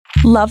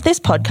Love this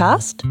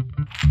podcast?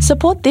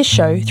 Support this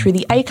show through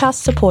the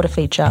Acast supporter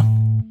feature.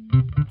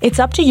 It's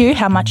up to you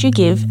how much you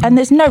give, and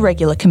there's no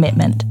regular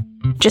commitment.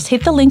 Just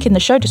hit the link in the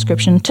show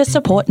description to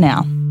support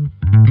now.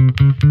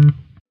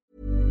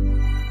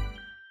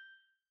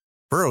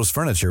 Burrow's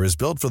furniture is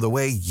built for the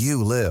way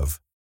you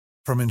live.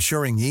 From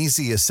ensuring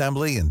easy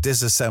assembly and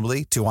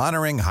disassembly to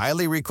honoring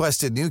highly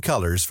requested new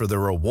colors for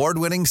their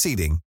award-winning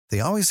seating, they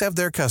always have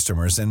their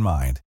customers in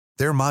mind.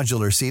 Their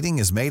modular seating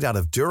is made out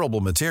of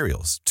durable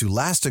materials to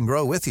last and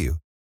grow with you.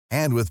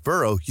 And with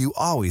Burrow, you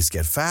always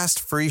get fast,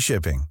 free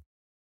shipping.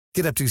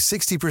 Get up to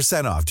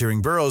 60% off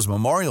during Burrow's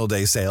Memorial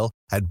Day sale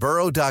at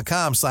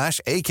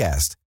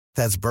burrow.com/ACAST.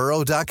 That's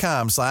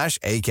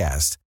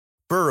burrow.com/ACAST.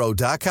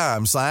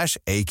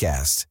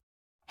 burrow.com/ACAST.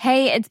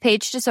 Hey, it's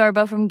Paige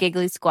DeSorbo from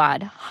Giggly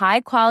Squad.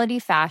 High quality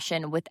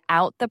fashion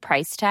without the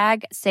price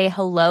tag. Say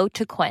hello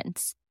to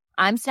Quince.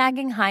 I'm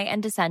snagging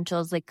high-end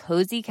essentials like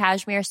cozy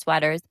cashmere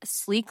sweaters,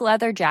 sleek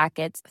leather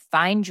jackets,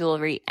 fine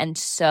jewelry, and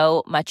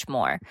so much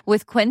more.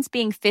 With Quince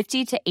being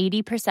 50 to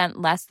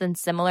 80% less than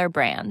similar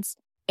brands.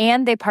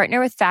 And they partner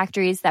with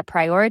factories that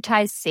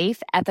prioritize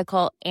safe,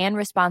 ethical, and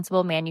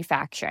responsible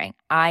manufacturing.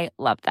 I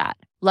love that.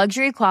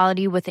 Luxury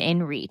quality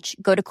within reach.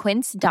 Go to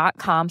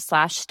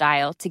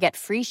quince.com/style to get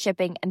free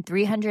shipping and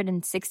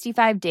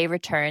 365-day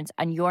returns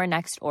on your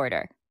next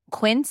order.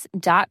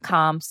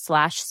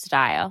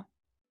 Quince.com/style.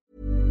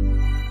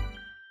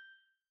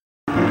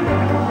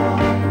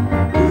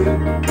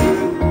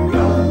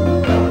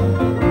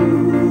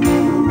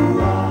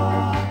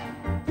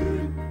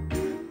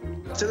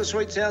 To the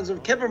sweet sounds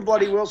of Kevin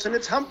Bloody Wilson,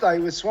 it's Hump Day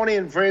with Swanee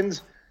and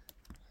friends,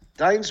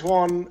 Dane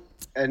Swan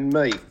and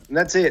me, and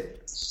that's it.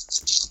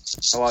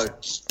 Hello.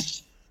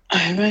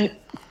 Hey, mate.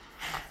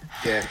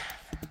 Yeah.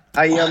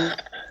 Hey,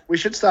 we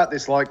should start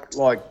this like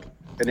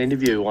an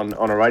interview on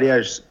a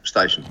radio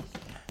station,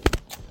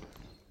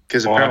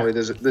 because apparently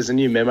there's a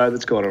new memo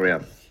that's gone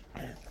around.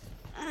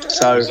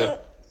 So,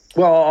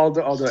 well, I'll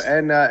do it.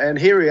 And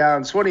here we are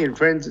on Swanee and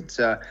friends. It's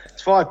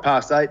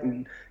 8:05,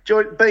 and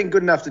being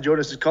good enough to join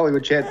us is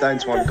Collingwood champ Dane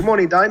Swan. Good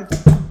morning, Dane.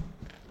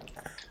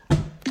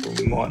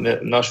 Good morning.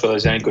 I'm not sure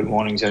there's any good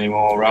mornings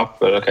anymore, Ralph,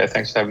 but okay,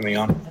 thanks for having me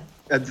on.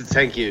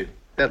 Thank you.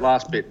 That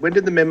last bit. When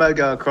did the memo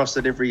go across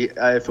that every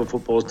AFL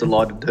footballer is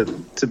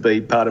delighted to be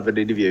part of an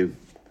interview?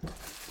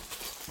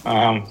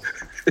 I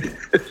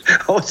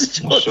wasn't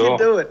sure if you'd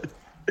do it.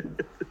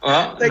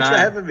 Well, thanks for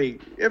having me.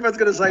 Everyone's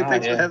going to say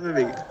thanks for having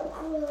me.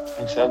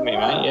 Thanks for having me,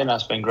 mate. Yeah, no,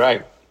 it's been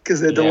great. Because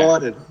they're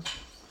delighted.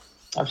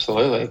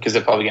 Absolutely, because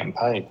they're probably getting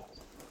paid.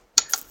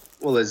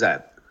 Well, there's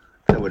that.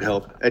 That would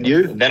help. And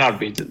you? Then I'd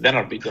be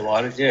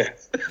delighted. Yeah.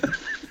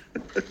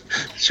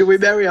 Should we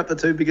marry up the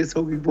two biggest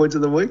talking points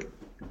of the week?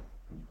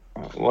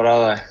 What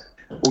are they?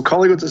 Well,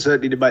 Collingwood's a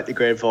certainty to make the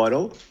grand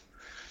final.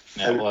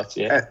 Yeah, well, that's,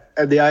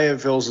 And the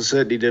AFL's a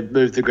certainty to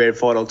move the grand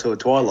final to a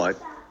twilight.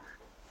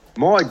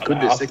 My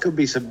goodness, there could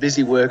be some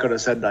busy work on a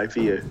Sunday for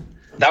you.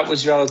 That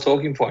was your other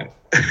talking point.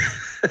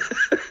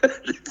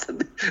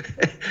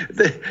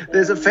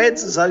 There's a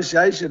fans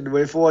association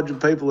where 400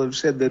 people have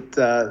said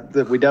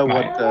that we don't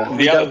want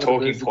the other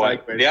talking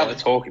point. The other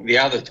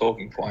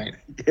talking point.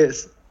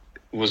 Yes.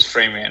 Was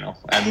Fremantle.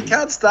 And you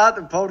can't start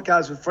the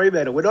podcast with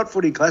Fremantle. We're not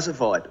footy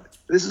classified.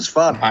 This is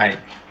fun, mate.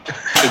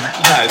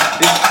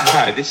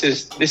 This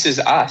is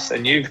us,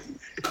 and you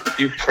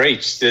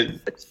preached that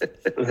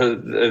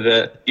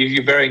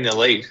you're burying the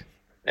lead.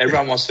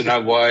 Everyone wants to know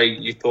why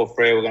you thought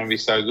Freo were going to be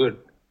so good.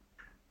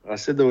 I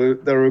said they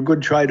were a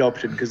good trade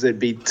option because they'd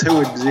be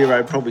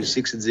 2-0, probably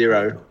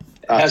 6-0.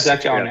 How's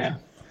that going now?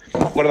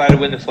 What are they to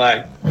win the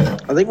flag?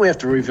 I think we have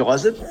to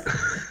revise it.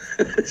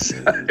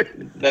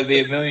 They'd be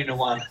 1,000,000 to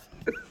 1.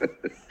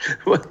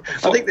 Well,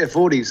 I think they're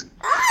 40s. Mate,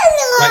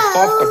 5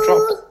 got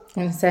dropped.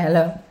 I'm going to say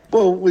hello.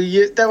 Well,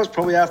 that was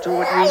probably after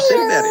what you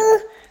said about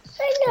him.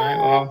 Mate,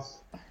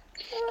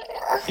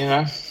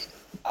 well,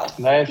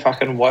 they're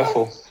fucking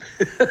woeful.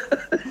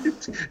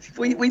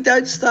 we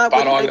don't start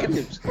with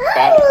negatives.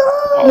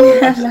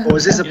 Or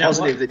is this a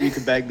positive that you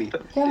can bag me?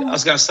 I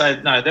was going to say,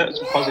 no,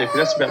 that's a positive.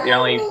 That's about the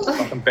only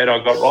fucking bet I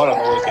got right on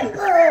the weekend.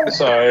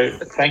 So,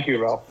 thank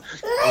you, Ralph.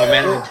 I'm a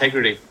man of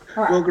integrity.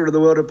 Welcome to the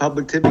world of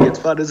public tipping. It's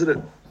fun, isn't it?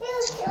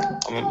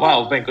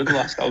 Well, it's been good the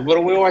last couple. What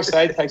do we always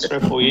say? It takes 3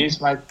 or 4 years,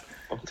 mate.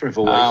 3 or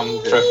 4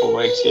 weeks. 3 or 4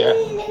 weeks, yeah.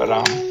 But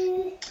I'm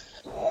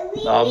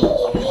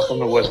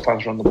the worst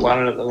puncher on the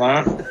planet at the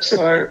moment.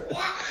 So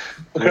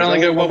I can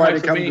only go one way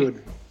for me.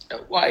 Good.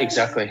 Well,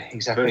 exactly.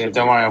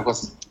 Don't worry, I've got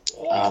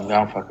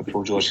going fucking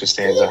full George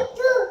Costanza.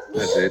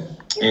 That's it.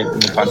 In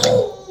the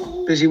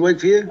punching. Busy week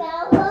for you?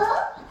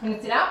 Can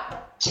you sit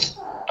up?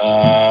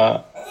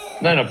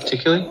 No, not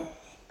particularly.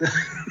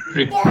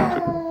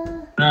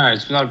 No,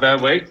 it's not a bad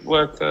week.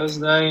 Work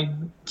Thursday.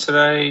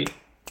 Today,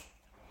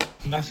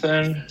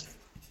 nothing.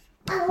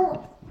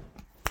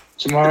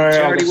 Tomorrow,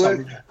 charity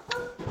work?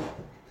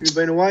 You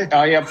been away?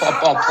 Oh, yeah, I'm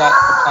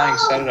playing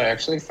Saturday,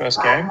 actually,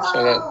 first game.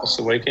 So that's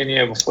the weekend.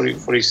 Yeah, my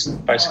footy's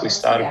basically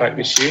started back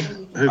this year.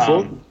 Who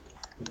for?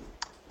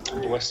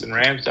 The Western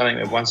Rams. I think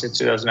they've won since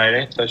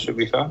 2018, so it should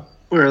be fun.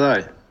 Where are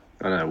they?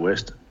 I know,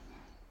 West.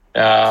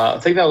 I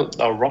think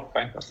they'll rock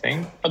bank, I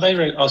think. But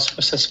I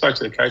spoke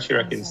to the coach. He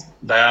reckons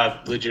they are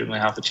legitimately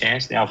half a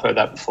chance. Now, I've heard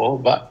that before,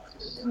 but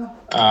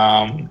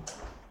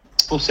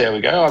we'll see how we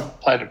go. I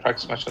played a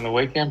practice match on the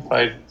weekend,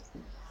 played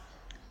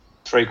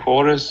 3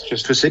 quarters,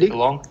 just for City?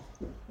 Along.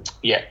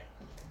 Yeah.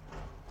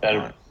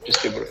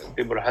 Just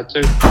did what I had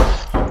to.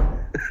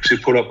 Actually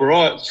put up all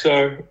right.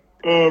 So,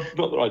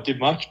 not that I did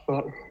much,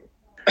 but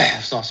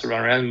it's nice to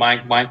run around.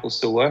 My ankle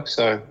still works,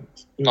 so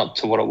not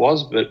to what it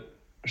was, but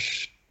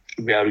should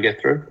be able to get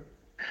through,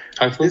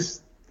 hopefully.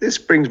 This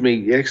brings me,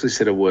 you actually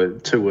said 2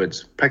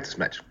 words, practice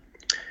match.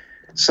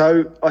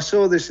 So I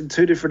saw this in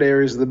 2 different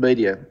areas of the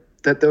media,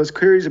 that there was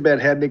queries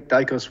about how Nick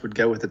Dacos would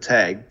go with the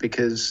tag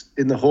because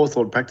in the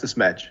Hawthorn practice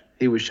match,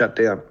 he was shut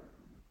down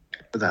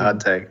with a hard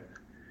tag.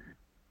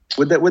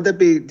 Would that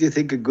be, do you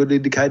think, a good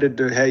indicator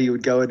to how you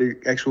would go in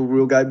an actual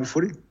real game of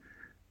footy?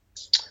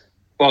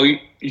 Well,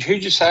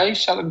 who'd you say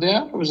shut him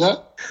down? What was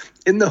that?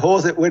 In the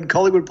Hawthorn, when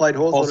Collingwood played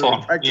Hawthorn in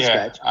a practice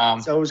match,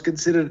 so it was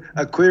considered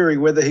a query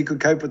whether he could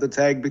cope with the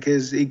tag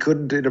because he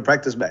couldn't in a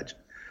practice match.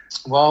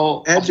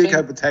 Well, how do you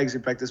cope with tags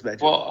in practice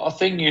matches? Well, I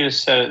think you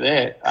just said it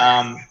there.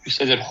 You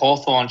said that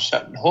Hawthorn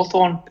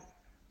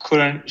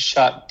couldn't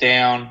shut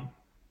down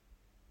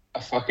I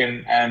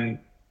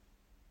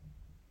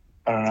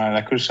don't know,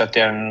 they could have shut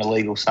down an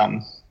illegal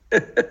something.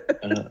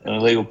 an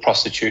illegal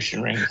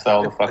prostitution ring if they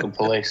were the fucking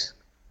police.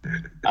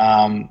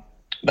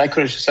 They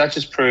could have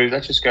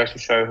that just goes to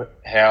show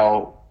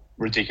how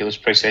ridiculous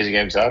pre-season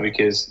games are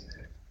because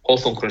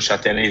Hawthorn couldn't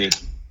shut down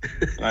anything.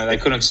 They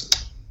couldn't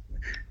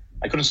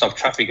stop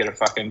traffic at a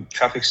fucking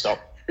traffic stop.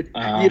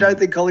 You don't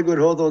think Collingwood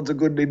Hawthorn's a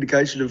good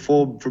indication of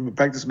form from a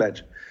practice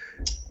match?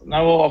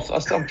 No, well,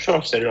 I'm sure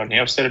I've said it on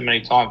here. I've said it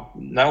many times.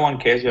 No one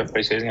cares about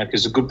pre-season games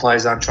because the good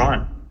players aren't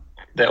trying.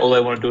 All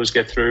they want to do is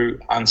get through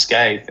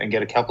unscathed and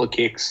get a couple of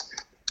kicks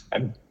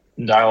and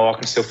know I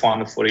can still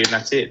find the footy and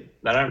that's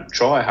it. They don't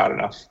try hard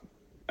enough.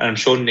 And I'm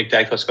sure Nick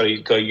Dacos got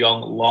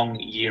a long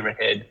year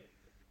ahead.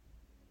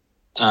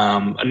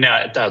 And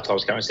now Dale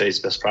Thomas coming and said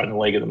he's the best player in the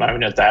league at the moment.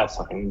 Now Dale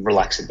fucking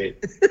relax a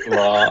bit.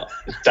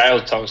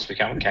 Dale Thomas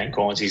becoming Kane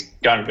Corns, he's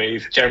going to be,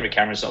 if Jeremy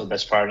Cameron's not the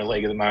best player in the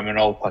league at the moment,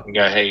 I'll fucking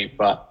go he.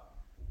 But,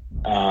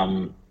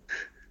 come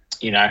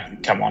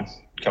on,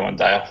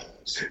 Dale.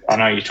 I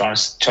know you're trying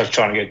to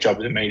get a job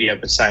in the media,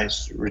 but saying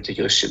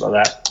ridiculous shit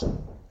like that.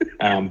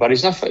 But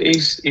he's not.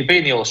 He'd be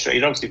in the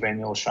Australian. He'd obviously be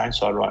in the Australian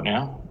side right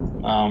now.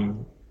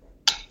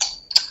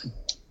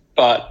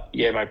 But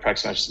yeah, my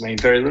practice matches mean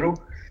very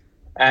little,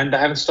 and they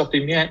haven't stopped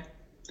him yet.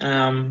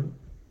 I'm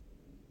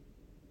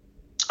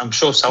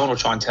sure someone will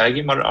try and tag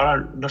him.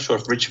 I'm not sure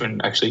if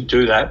Richmond actually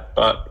do that,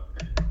 but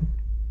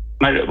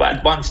mate,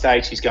 at one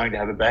stage he's going to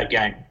have a bad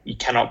game. You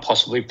cannot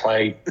possibly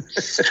play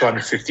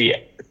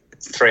 250.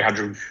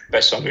 300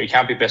 best on ground. You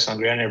can't be best on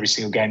ground every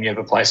single game you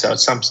ever play. So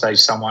at some stage,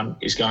 someone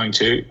is going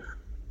to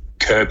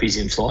curb his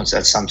influence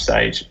at some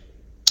stage.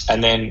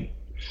 And then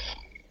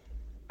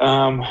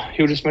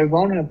he'll just move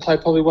on and play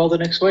probably well the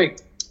next week.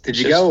 Did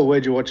you go or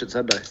where'd you watch it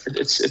Sunday?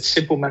 It's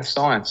simple math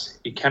science.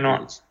 You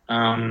cannot.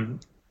 No,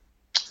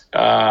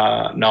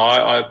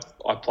 I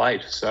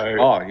played. So you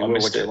were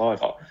watching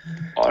live.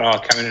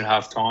 I came in at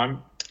half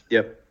time.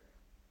 Yep.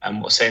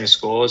 And seeing the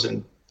scores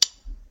and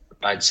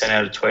I'd sent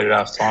out a tweet at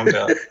half time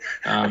about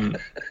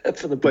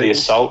for the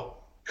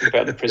assault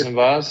about the prison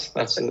bars.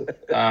 That's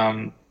it.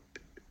 And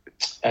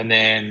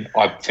then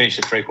I finished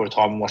the 3/4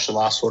 time and watched the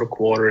last sort of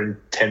quarter in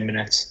 10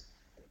 minutes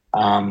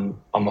on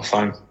my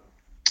phone,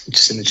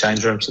 just in the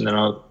change rooms, and then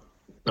I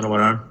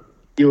went home.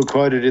 You were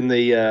quoted in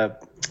the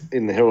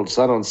Herald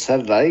Sun on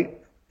Saturday,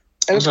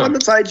 and it's one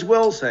that's aged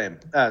well, Dane.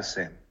 It's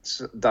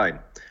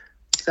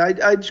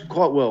aged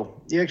quite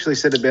well. You actually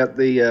said about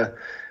the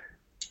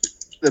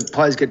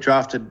players get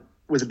drafted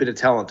with a bit of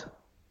talent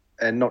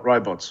and not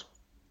robots.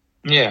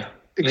 Yeah.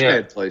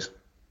 Expand, please.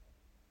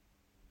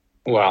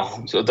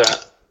 Well,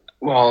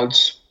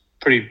 it's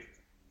pretty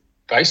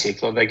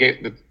basic. Like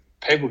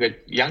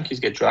young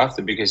kids get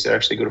drafted because they're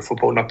actually good at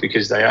football, not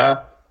because they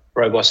are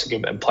robots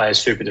and play a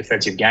super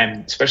defensive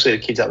game, especially the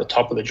kids at the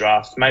top of the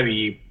draft.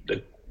 Maybe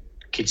the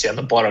kids down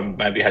the bottom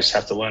maybe just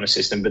have to learn a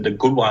system, but the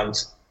good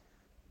ones,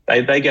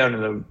 if they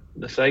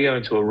go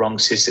into a wrong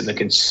system, that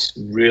can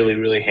really,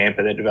 really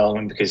hamper their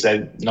development because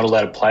they're not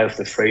allowed to play with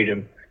the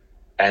freedom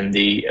and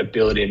the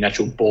ability and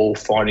natural ball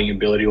finding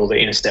ability or their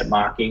intercept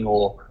marking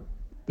or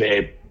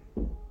their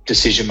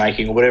decision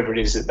making or whatever it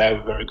is that they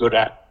were very good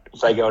at.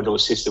 If they go into a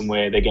system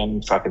where they're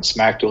getting fucking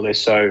smacked or they're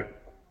so,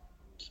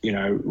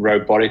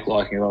 robotic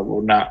like, you're like,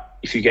 well, nah,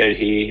 if you get it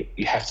here,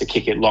 you have to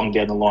kick it long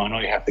down the line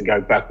or you have to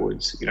go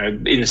backwards.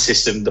 In the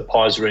system the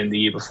Pies were in the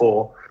year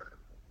before,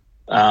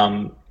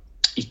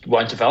 you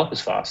won't develop as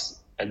fast,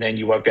 and then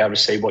you won't be able to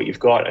see what you've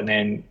got, and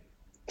then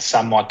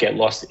some might get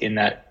lost in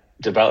that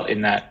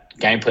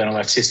game plan or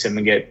that system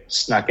and get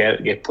snuck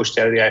out, get pushed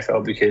out of the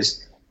AFL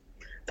because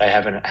they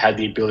haven't had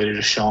the ability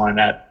to shine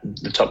at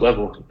the top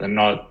level. And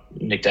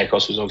Nick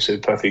Dacos was obviously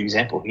the perfect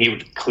example. He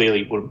would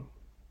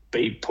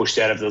be pushed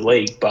out of the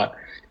league, but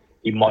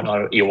he might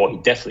not. He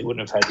definitely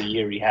wouldn't have had the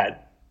year he had,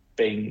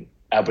 being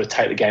able to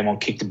take the game on,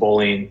 kick the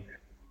ball in,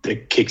 the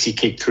kicks he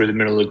kicked through the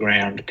middle of the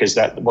ground because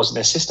that wasn't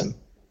their system.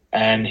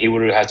 And he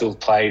would have had to have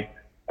played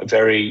a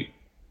very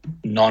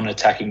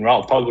non-attacking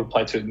role. Probably would have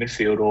played through the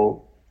midfield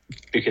or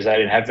because they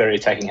didn't have very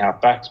attacking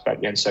half-backs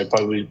back then. So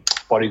probably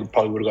would have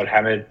got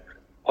hammered,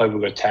 probably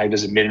would have got tagged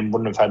as a mid and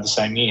wouldn't have had the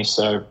same year.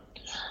 So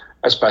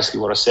that's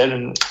basically what I said,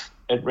 and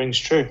it rings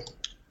true.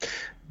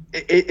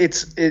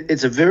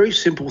 It's a very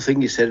simple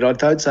thing you said, and I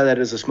don't say that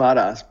as a smart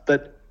ass,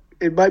 but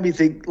it made me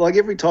think, like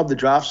every time the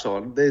draft's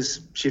on, there's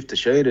Shifter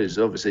Sheen, who's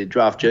obviously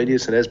draft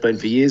genius and has been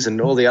for years,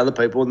 and all the other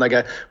people, and they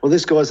go, well,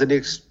 this guy's the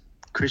next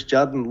Chris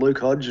Judd and Luke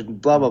Hodge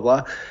and blah, blah,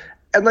 blah.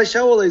 And they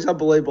show all these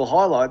unbelievable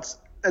highlights,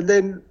 and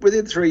then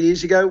within 3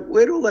 years you go,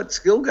 where'd all that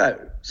skill go?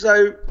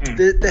 So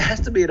there has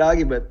to be an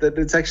argument that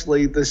it's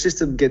actually the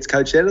system gets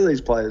coached out of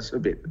these players a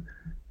bit.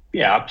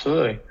 Yeah,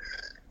 absolutely.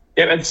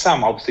 Yeah, and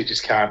some obviously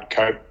just can't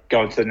cope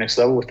going to the next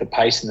level with the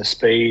pace and the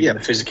speed and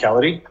the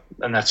physicality,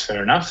 and that's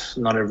fair enough.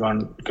 Not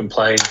everyone can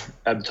play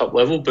at the top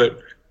level, but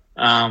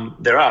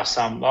there are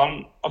some.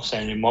 I've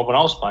seen in mob when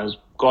I was playing,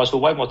 guys were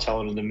way more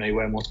talented than me,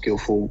 way more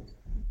skillful,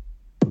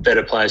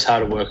 better players,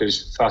 harder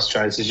workers, fast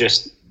trainers. It's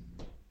just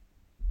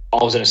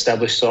I was an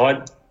established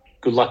side.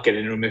 Good luck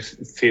getting into a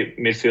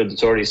midfield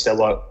that's already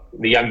established. Like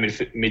the young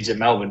mids at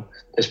Melbourne,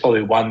 there's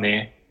probably one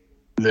there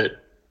that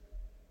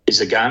is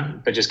a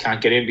gun, but just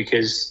can't get in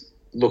because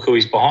look who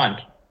he's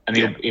behind. And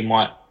he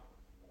might,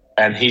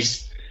 and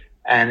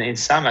in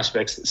some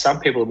aspects, some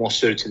people are more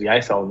suited to the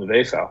AFL than the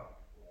VFL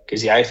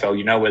because the AFL,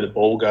 you know where the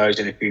ball goes,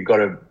 and if you've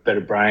got a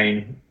better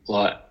brain,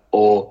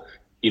 or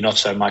you're not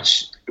so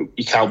much,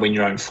 you can't win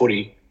your own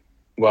footy.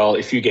 Well,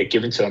 if you get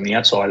given to on the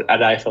outside, at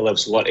AFL level,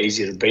 it's a lot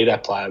easier to be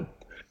that player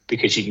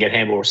because you can get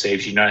handball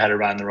receives, you know how to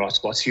run the right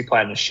spots. If you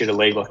play in a shitter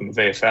league like in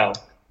the VFL,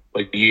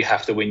 like you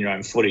have to win your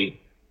own footy.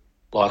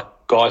 Like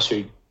guys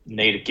who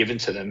need it given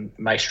to them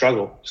may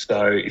struggle.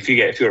 So if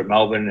you're at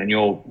Melbourne and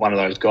you're one of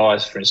those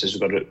guys, for instance,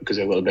 because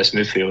they've got the best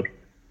midfield,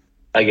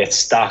 they get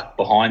stuck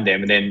behind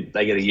them, and then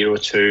they get a year or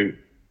 2,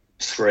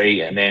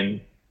 3, and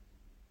then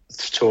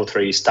 2 or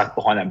 3 years stuck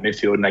behind that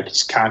midfield, and they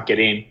just can't get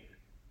in.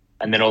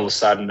 And then all of a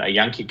sudden, a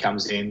young kid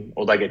comes in,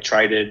 or they get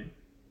traded,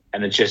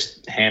 and it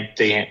just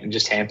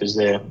hampers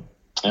their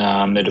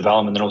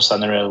development. And all of a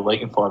sudden, they're out of the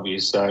league in 5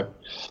 years. So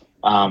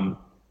a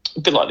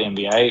bit like the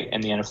NBA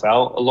and the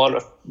NFL, a lot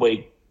of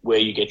where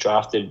you get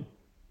drafted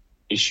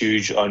is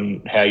huge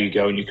on how you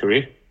go in your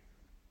career.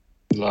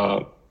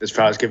 As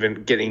far as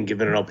getting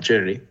given an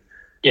opportunity.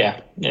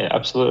 Yeah,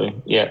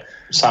 absolutely. Yeah.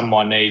 Some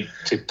might need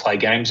to play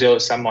games early.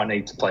 Some might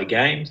need to play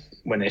games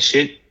when they're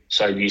shit.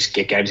 So you just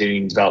get games in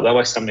and develop that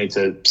way. Some need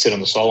to sit on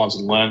the sidelines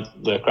and learn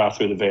their craft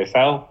through the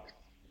VFL,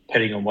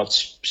 depending on what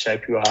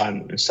shape you are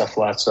and stuff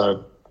like that.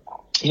 So,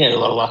 yeah, a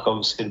lot of luck,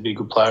 obviously, to be a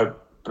good player.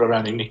 But I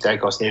don't think Nick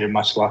Dacos needed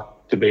much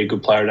luck to be a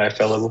good player at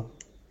AFL level.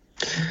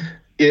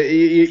 Yeah,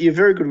 you're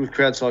very good with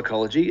crowd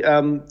psychology.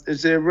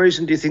 Is there a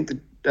reason, do you think,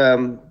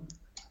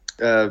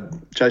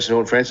 that Jason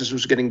Horne-Francis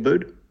was getting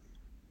booed?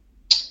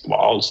 Well,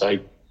 I would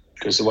say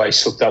because the way he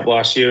sucked up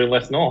last year and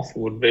left North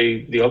would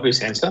be the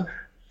obvious answer.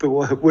 But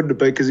wouldn't it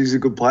be because he's a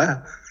good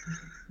player?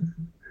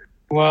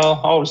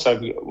 Well, I would say,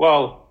 they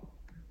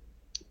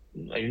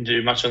didn't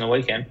do much on the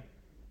weekend.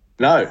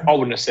 No. I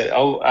wouldn't have said, I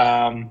would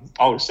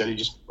have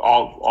said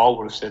I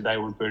would have said they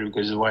would boot him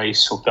because of the way he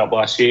sucked up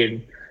last year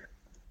and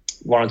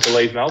wanted to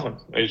leave Melbourne,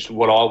 is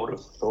what I would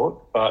have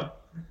thought.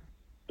 But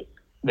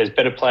there's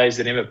better players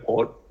than him at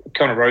Port.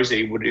 Connor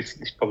Rosie if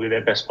he's probably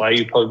their best player.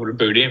 You probably would have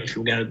booed him if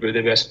you were going to boo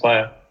their best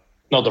player.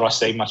 Not that I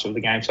see much of the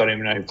game, so I don't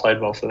even know who played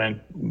well for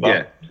them.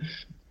 But,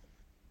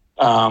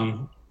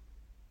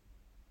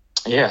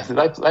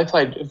 they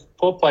played.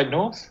 Port played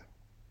North.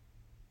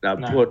 No.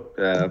 Port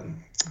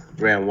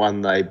round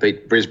 1 they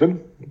beat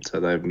Brisbane, so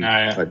they've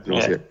played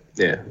North yet.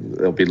 Yeah,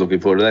 they'll be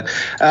looking forward to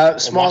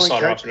that. Smiling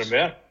coaches.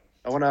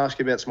 I want to ask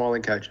you about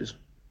smiling coaches.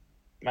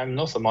 Maybe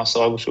North on my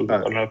side, which I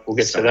don't know if we'll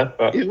get to that.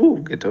 But yeah, we'll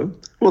get to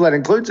it. Well, that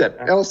includes that.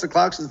 Alistair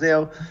Clarkson's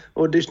now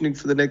auditioning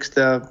for the next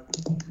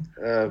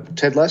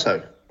Ted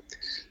Lasso.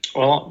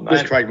 Well,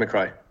 with Craig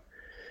McRae.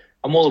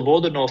 I'm all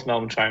aboard the North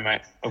Melbourne train,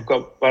 mate. I've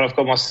got my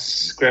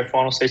grand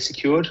final seat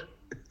secured.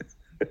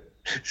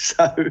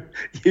 So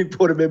you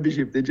bought a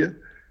membership, did you?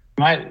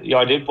 Mate, yeah,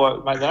 I did.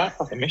 Mate, I don't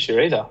fucking miss you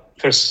either.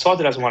 For a side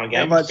that hasn't won a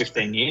game in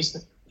 15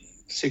 years,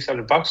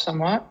 $600,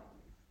 something like that.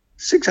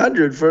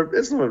 600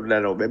 that's not an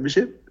adult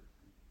membership.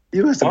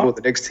 You must have bought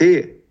the next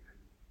tier.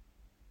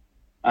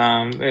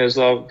 It was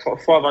like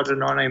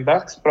 $519,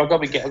 but I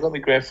got my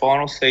grand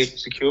final seat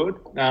secured.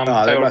 That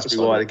must be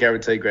why the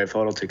guaranteed grand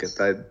final ticket.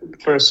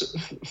 For a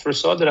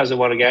side that hasn't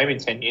won a game in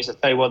 10 years, I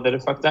tell you what, that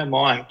if I don't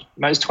mind,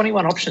 mate, there's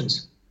 21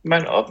 options.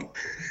 Mate,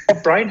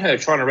 my brain hurt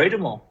trying to read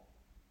them all.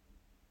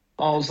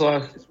 I was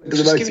like,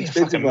 the most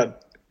expensive one.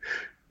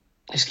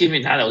 Just give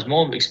me there was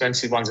more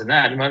expensive ones than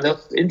that. Mate, they're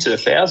into the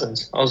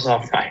thousands. I was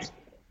like, mate,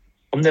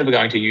 I'm never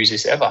going to use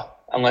this ever,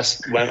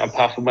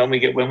 apart from when we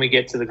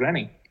get to the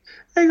granny.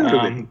 Hang on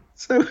a minute.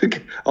 So,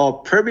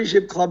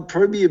 Premiership Club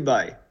Premium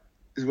Bay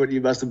is what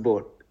you must have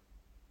bought.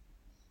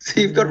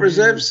 So you've got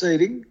reserve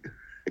seating.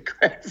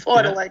 Grand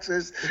final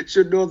access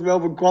should North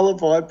Melbourne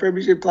qualify.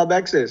 Premiership club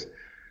access.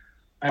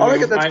 I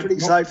reckon that's pretty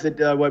safe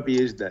that won't be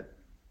used that.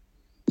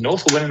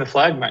 North will win the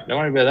flag, mate. Don't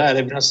worry about that.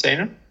 Have you not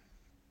seen it?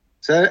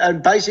 So,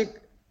 and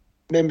basic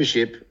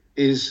membership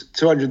is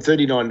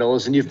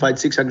 $239 and you've paid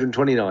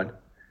 $629.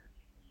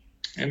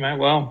 Yeah, mate.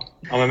 Well,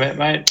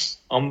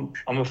 I'm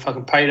a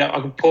fucking paid up.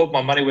 I can put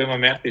my money where my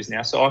mouth is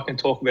now, so I can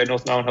talk about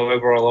North Melbourne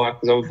however I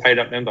like because I'm a paid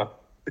up member.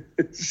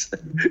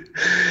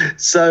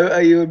 So,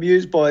 are you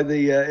amused by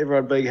the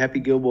everyone being Happy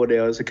Gilmore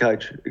now as a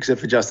coach, except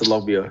for Justin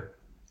Longmuir?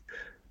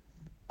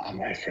 Oh,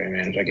 mate,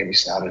 Fremantle, don't get me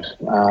started.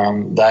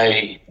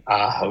 They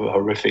are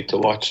horrific to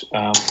watch,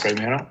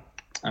 Fremantle.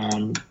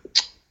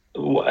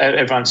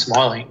 Everyone's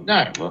smiling.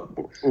 No. Well,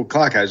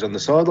 Clarko's on the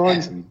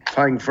sidelines and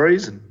paying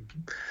frees and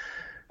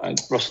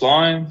Ross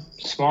Lyon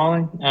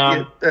smiling.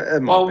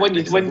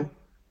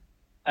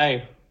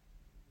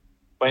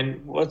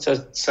 What's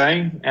that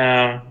saying?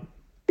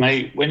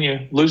 Mate, when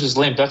you losers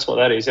limp, that's what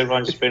that is.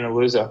 Everyone's just been a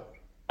loser.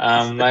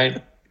 Mate,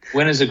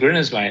 winners are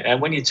grinners, mate.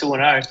 And when you're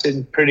 2-0, it's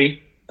been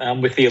pretty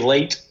with the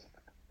elite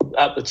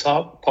up the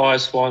top,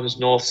 Pies, Swans,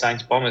 North,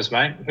 Saints, Bombers,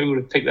 mate. Who would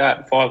have picked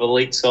that? 5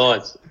 elite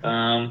sides.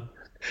 I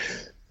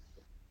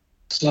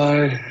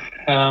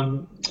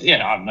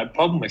have no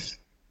problem with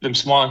them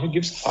smiling. Who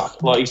gives a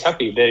fuck? Like, he's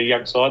happy. They're a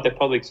young side. They're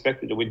probably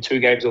expected to win 2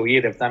 games all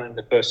year. They've done it in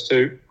the first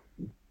 2.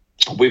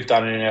 We've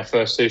done it in our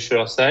first 2, should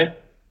I say.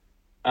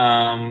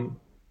 Man,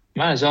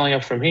 it's only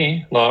up from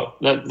here. Like,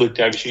 that Luke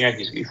Davis,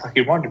 he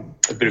reminded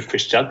a bit of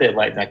Chris Judd there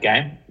late in that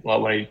game.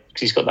 Like, when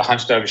he's got the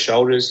hunched over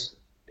shoulders,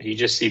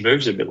 he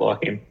moves a bit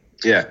like him.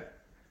 Yeah.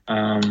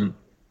 But,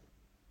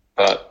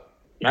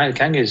 man, the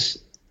Kangas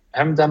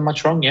haven't done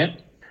much wrong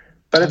yet.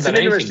 But it's an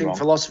interesting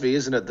philosophy,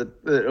 isn't it,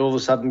 that all of a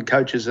sudden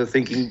coaches are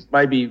thinking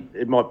maybe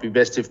it might be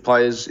best if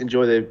players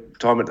enjoy their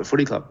time at the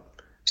footy club.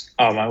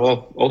 Oh, man,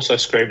 well, also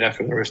scream that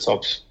from the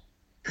rooftops.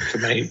 For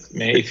me,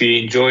 if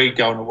you enjoy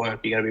going to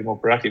work, you're going to be more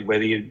productive,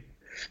 whether you're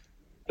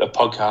a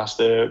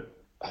podcaster,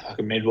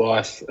 a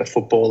midwife, a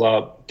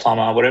footballer,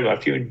 plumber, whatever.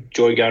 If you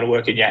enjoy going to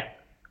work and you're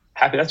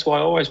happy, that's why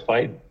I always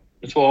played.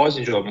 That's why I always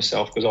enjoyed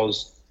myself,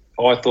 because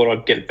I thought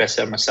I'd get the best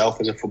out of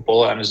myself as a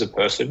footballer and as a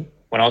person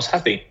when I was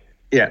happy.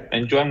 Yeah.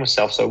 Enjoying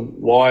myself. So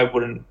why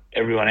wouldn't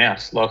everyone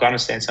else? Like, I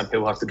understand some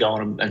people have to go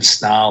on and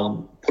snarl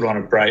and put on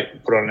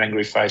an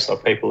angry face,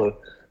 like people are,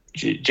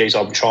 geez,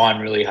 I'm trying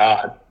really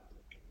hard.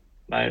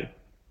 Mate,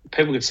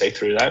 people can see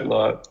through that.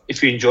 Like,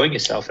 if you're enjoying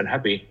yourself and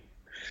happy,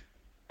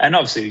 and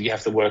obviously you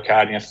have to work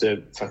hard and you have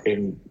to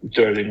fucking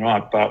do everything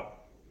right, but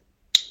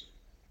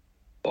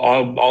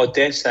I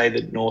dare say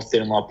that North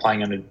didn't like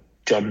playing under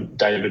John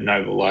David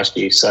Noble last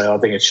year, so I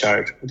think it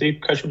showed. Did he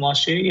coach him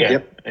last year? Yeah.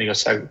 Yep. And he got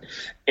so,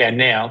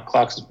 now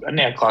Clarkson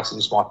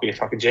just might be a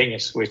fucking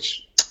genius,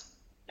 which,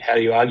 how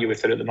do you argue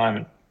with it at the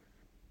moment?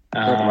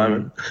 Not at the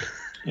moment.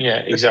 Yeah,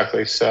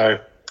 exactly. So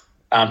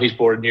he's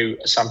brought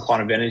some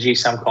kind of energy,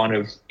 he's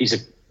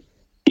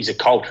a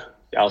cult,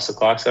 Alistair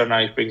Clark. So I don't know,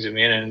 he brings him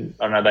in, and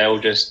I know they all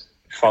just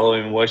follow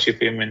him and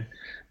worship him. And,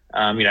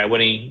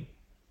 when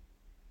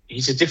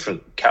he's a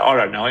different, I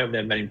don't know him, I've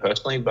never met him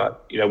personally,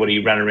 but, when he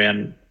ran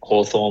around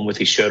Hawthorn with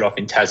his shirt off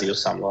in Tassie or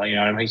something, like,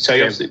 what I mean? So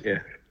he obviously,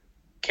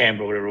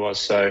 Canberra or whatever it was.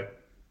 So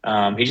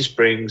he just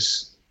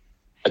brings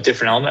a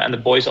different element, and the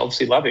boys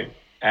obviously love him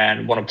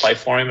and want to play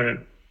for him. And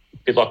a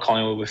bit like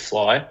Collingwood with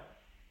Fly,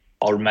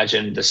 I would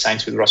imagine the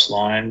Saints with Ross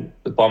Lyon,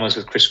 the Bombers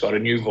with Chris Scott, a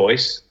new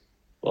voice,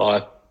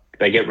 like,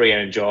 they get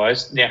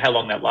re-energised. Now, how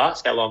long that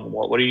lasts? How long?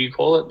 What do you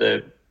call it?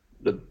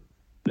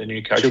 The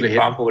new coaching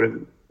bump or whatever.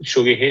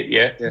 Sugar hit,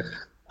 yeah.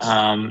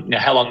 Now,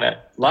 how long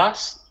that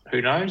lasts?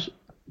 Who knows?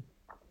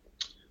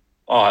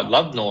 Oh, I'd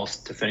love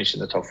North to finish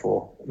in the top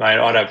 4, mate.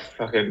 I'd have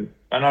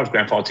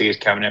grand final tickets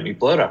coming at me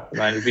blurter.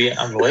 Mate, it'd be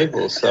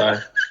unbelievable. So,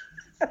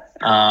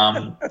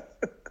 and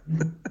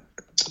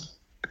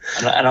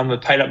I'm a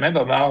paid up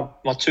member.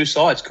 My 2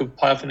 sides could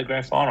play off in the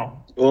grand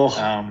final.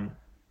 Oh.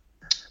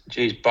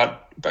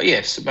 But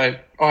yes, mate,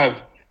 I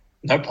have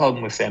no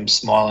problem with them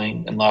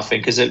smiling and laughing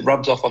because it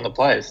rubs off on the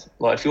players.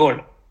 Like, if you're,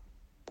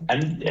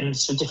 and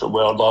it's a different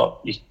world.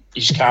 Like,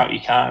 you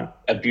can't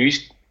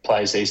abuse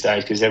players these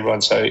days because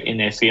everyone's so in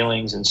their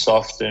feelings and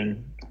soft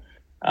and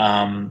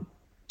not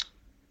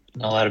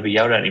allowed to be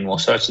yelled at anymore.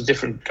 So it's a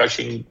different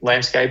coaching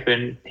landscape,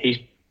 and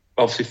he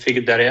obviously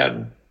figured that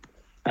out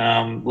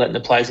and letting the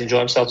players enjoy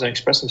themselves and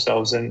express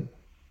themselves. And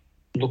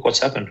look what's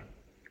happened.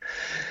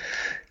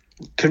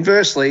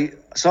 Conversely,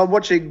 so I'm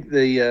watching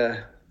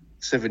the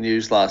 7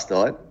 News last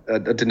night. I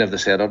didn't have the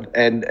sound on,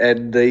 and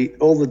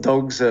all the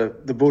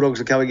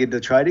Bulldogs are coming into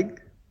training,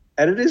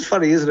 and it is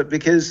funny, isn't it?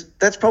 Because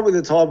that's probably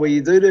the time where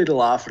you do need a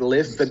laugh and a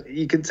lift, but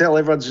you can tell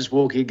everyone's just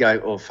walking,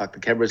 going, "Oh fuck, the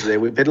cameras are there.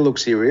 We better look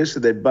serious."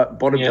 And then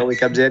Bonampelli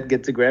comes out and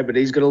gets the grab, and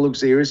he's got to look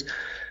serious,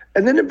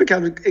 and then it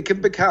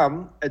can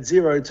become at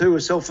 0-2 a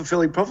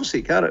self-fulfilling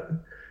prophecy, can't it?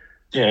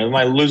 Yeah,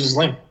 my losers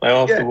limp. They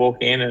all have to walk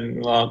in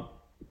and.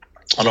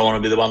 I don't want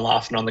to be the one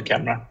laughing on the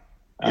camera.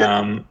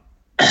 And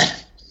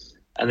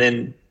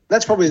then...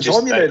 That's probably the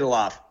time you need to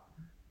laugh.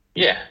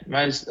 Yeah,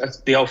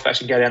 that's the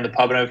old-fashioned go down the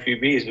pub and have a few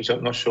beers, which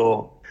I'm not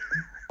sure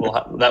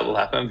that will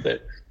happen.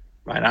 But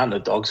Man, aren't the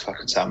dogs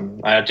fucking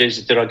something?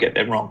 Jeez, did I get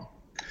them wrong?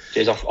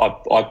 Jeez,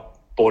 I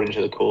bought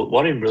into the call.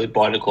 Well, I didn't really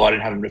buy into the call. I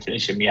didn't have them to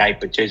finish in my 8,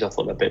 but jeez, I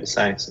thought they'd beat the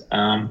Saints.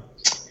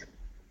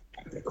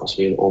 It cost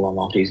me all my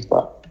multis,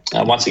 but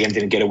once again,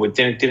 didn't get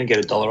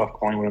a dollar off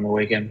Collingwood on the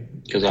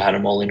weekend because I had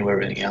them all into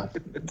everything else.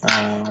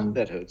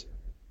 That hurts.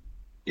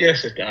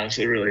 Yes, it does.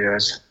 It really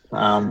hurts.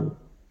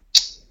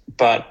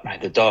 But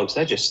mate, the dogs,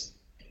 they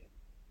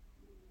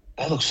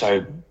look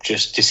so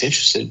just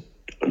disinterested.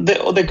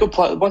 They're good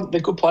players.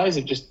 They're good players.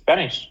 They've just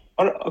vanished.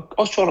 I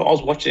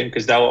was watching them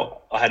because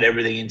I had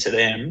everything into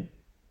them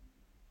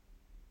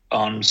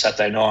on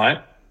Saturday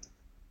night,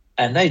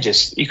 and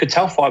you could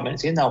tell 5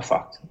 minutes in they were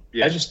fucked.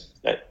 Yeah.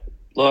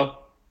 Like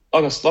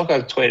I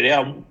tweeted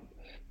out.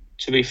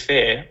 To be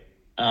fair,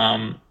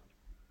 I'm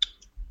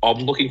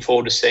looking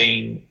forward to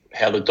seeing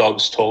how the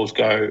dogs' tours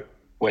go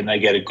when they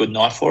get a good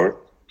night for it.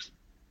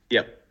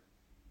 Yep.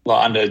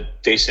 Like under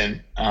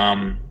decent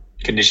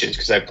conditions,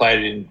 because they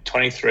played in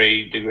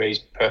 23 degrees,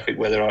 perfect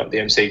weather at the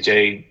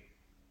MCG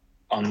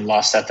on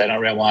last Saturday night,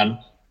 round 1.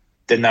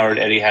 Then they were at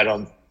Etihad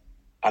on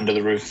under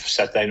the roof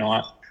Saturday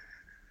night,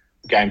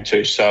 game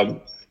 2. So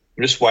I'm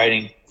just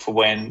waiting for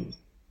when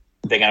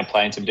they're going to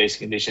play in some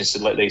decent conditions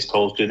to let these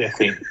calls do their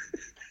thing.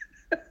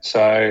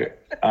 So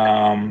we're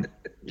going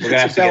to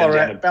have to get them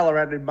down to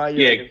Ballarat in May.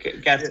 Yeah,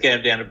 going to have to get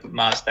them down to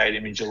Mars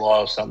Stadium in July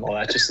or something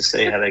like that, just to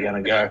see how they're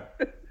going to go.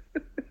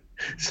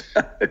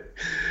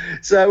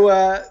 So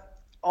my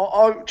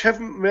old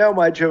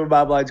mate Trevor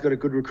Marblade's got a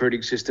good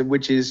recruiting system,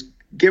 which is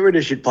get rid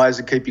of shit players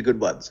and keep your good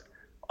ones.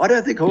 I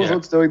don't think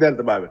Hawthorn's doing that at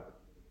the moment.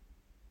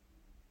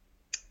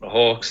 The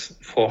Hawks.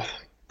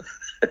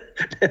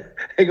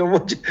 Hang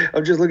on,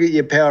 I'm just looking at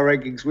your power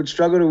rankings. Would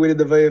struggle to win in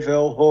the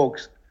VFL.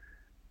 Hawks.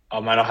 Oh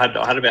man, I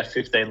had about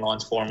 15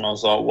 lines for him. And I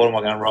was like, what am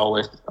I going to roll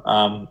with?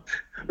 Well,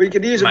 you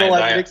can use them all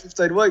over the next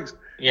 15 weeks.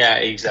 Yeah,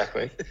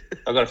 exactly.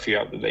 I've got a few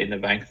up in the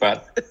bank,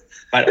 but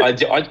mate, I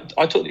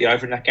took the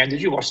over in that game.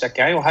 Did you watch that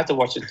game? I had to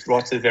watch it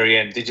right to the very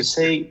end. Did you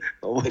see?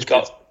 Did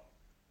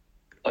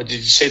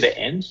you see the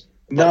end?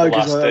 No,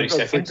 because I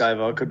flicked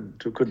over. I couldn't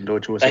do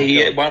it to myself.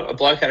 A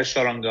bloke had a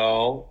shot on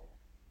goal.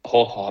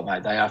 Oh,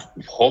 mate, they are.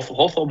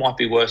 Hawthorn might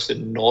be worse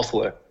than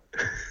Northward.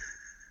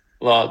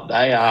 Like,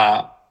 they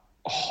are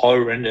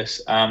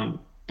horrendous.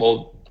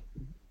 Well,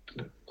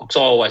 because I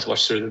always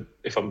watch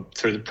if I'm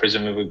through the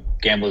prism of a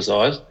gambler's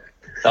eyes.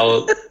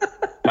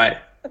 Mate,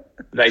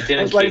 they didn't.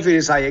 I was waiting for you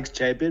to say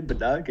ex-champion, but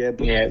no,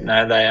 gambler. Yeah,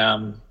 no,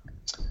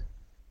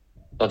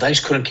 they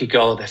just couldn't kick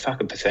goal. They're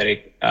fucking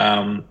pathetic.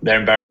 They're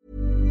embarrassing.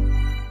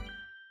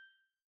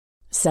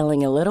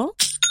 Selling a little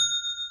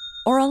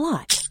or a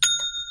lot?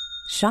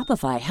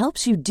 Shopify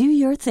helps you do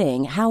your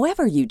thing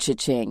however you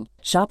cha-ching.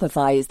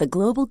 Shopify is the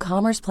global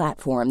commerce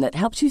platform that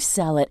helps you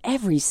sell at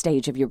every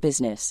stage of your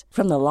business.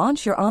 From the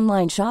launch your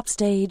online shop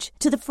stage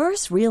to the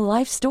first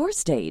real-life store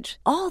stage,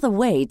 all the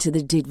way to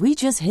the did we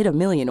just hit a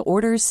million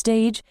orders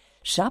stage.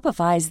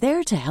 Shopify is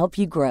there to help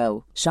you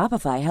grow.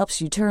 Shopify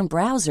helps you turn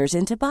browsers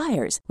into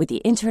buyers with the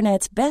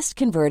internet's best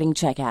converting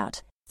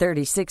checkout.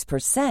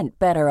 36%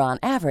 better on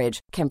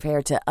average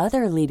compared to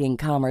other leading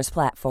commerce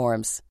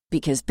platforms.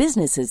 Because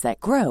businesses that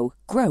grow,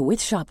 grow with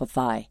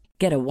Shopify.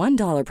 Get a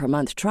 $1 per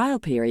month trial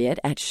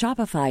period at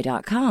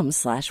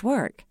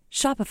shopify.com/work.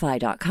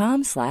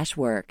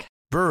 Shopify.com/work.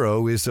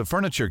 Burrow is a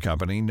furniture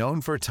company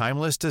known for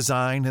timeless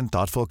design and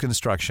thoughtful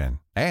construction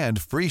and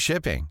free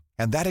shipping,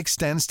 and that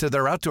extends to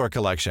their outdoor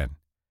collection.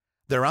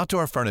 Their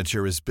outdoor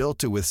furniture is built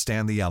to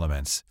withstand the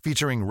elements,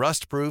 featuring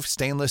rust-proof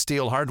stainless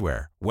steel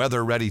hardware,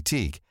 weather-ready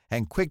teak,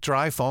 and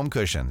quick-dry foam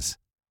cushions.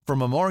 For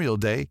Memorial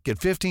Day, get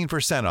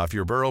 15% off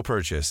your Burrow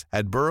purchase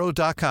at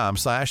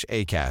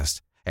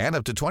burrow.com/ACAST and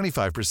up to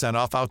 25%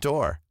 off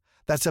outdoor.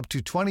 That's up to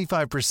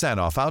 25%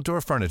 off outdoor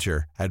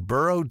furniture at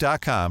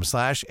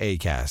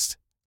burrow.com/ACAST.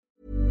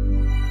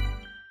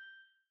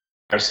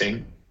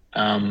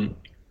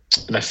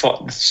 They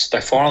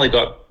finally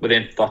got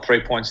within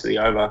 3 points of the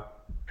over,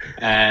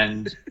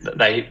 and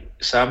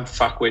some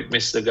fuckwit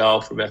missed the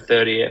goal for about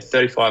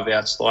 35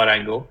 out slide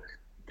angle.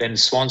 Then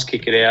Swans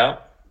kick it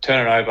out,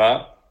 turn it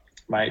over.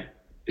 Mate,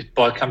 it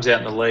comes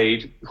out in the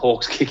lead.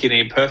 Hawks kicking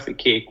in, perfect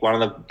kick,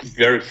 one of the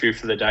very few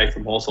for the day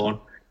from Hawthorn.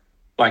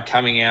 Like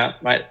coming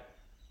out, mate,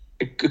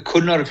 it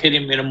could not have hit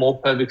him in a more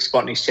perfect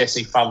spot in his chest.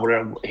 And he fumbled it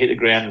and hit the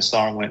ground, and the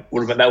siren went.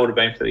 That would have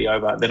been for the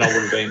over. Then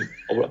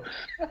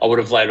I would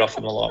have laid off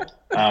him a lot.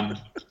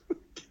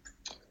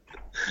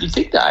 You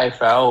think the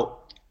AFL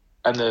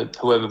and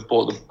whoever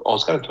bought I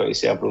was going to tweet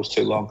this out, but it was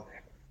too long.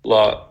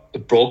 Like, the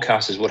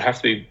broadcasters would have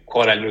to be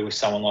quite angry with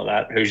someone like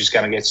that who's just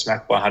going to get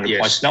smacked by 100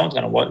 points. No one's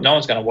going to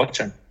watch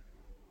him.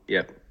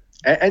 Yep.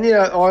 And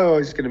I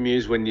always get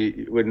amused when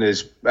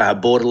there's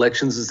board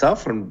elections and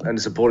stuff,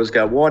 and supporters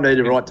go, "Well, I need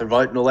a right to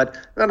vote" and all that.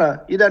 No,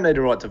 you don't need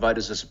a right to vote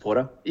as a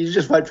supporter. You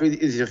just vote with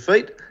your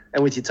feet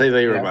and with your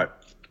TV remote.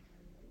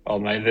 Oh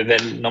mate,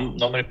 then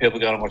not many people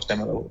are going to watch them.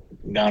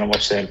 Going to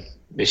watch them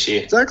this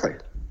year. Exactly.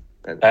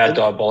 They are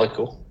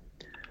diabolical.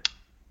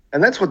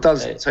 And that's what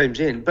does teams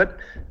in. But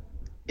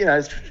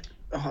I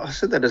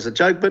said that as a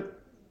joke, but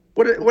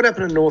What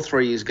happened to North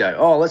 3 years ago?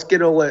 Oh, let's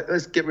get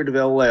rid of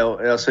all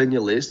our senior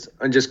list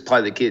and just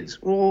play the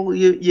kids. Well,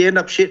 you end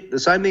up shit. The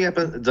same thing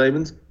happened at the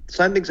Demons. The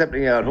same thing's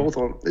happening out at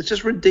Hawthorn. It's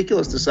just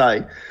ridiculous to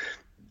say.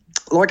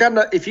 Like,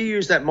 if you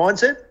use that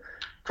mindset,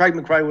 Craig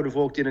McRae would have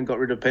walked in and got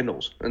rid of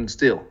Pendles and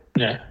still.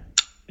 Yeah.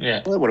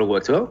 Well, that would have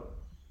worked well.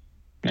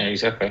 Yeah,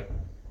 exactly.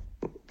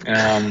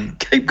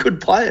 Keep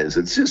good players.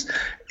 It's just,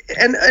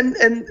 and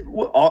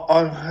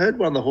I heard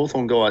one of the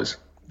Hawthorn guys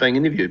being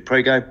interviewed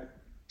pre-game,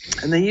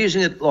 and they're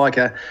using it like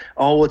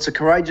it's a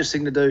courageous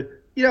thing to do.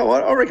 You know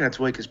what? I reckon it's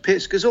weak as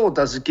piss because all it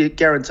does is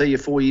guarantee you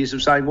 4 years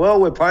of saying,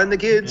 well, we're playing the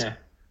kids. Yeah.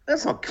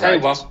 That's not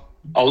courageous.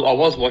 I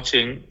was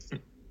watching.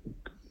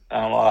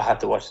 I had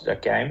to watch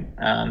that game.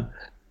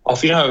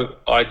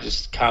 I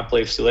just can't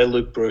believe still there.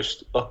 Luke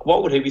Bruce. Like,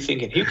 what would he be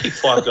thinking? He kicked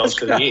 5 goals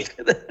for the year.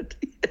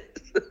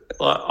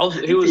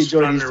 He was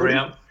running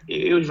around.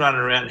 He was running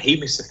around. And he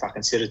missed a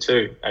fucking sitter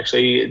too.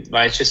 Actually,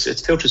 mate,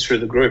 it's filters through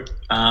the group.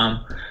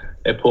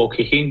 They're poor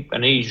kicking,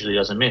 and he usually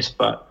doesn't miss.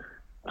 But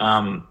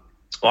I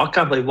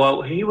can't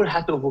believe he would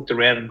have to have looked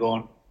around and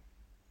gone,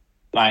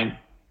 mate,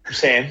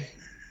 Sam,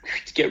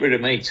 get rid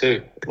of me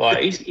too. Like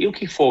he'll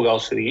kick 4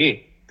 goals for the year.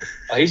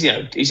 He's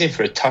in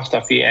for a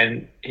tough year,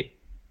 and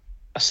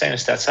I've seen a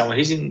stat somewhere.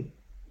 He's the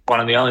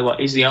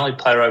only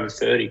player over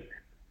 30.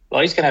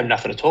 Like he's gonna have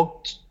nothing to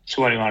talk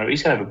to anyone.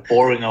 He's gonna have a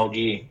boring old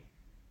year.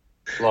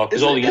 Like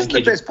because all the young kids.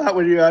 The best part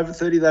when you're over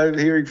 30, though,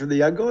 hearing from the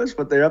young guys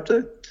what they're up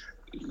to.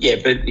 Yeah,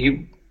 but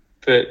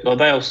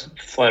they all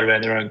float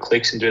around their own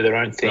cliques and do their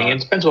own thing. Right. And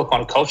it depends what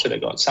kind of culture they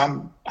got.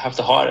 Some have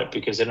to hide it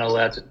because they're not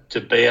allowed to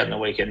be out on the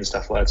weekend and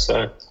stuff like that.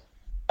 So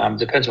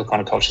depends what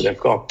kind of culture they've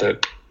got.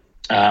 But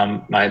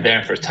mate, they're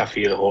in for a tough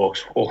year, the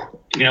Hawks. Oh,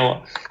 you know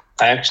what?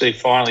 They actually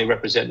finally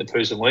represent the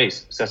poos and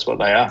wees. That's what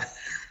they are.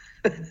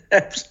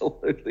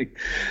 Absolutely.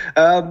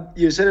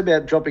 You said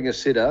about dropping a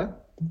sitter.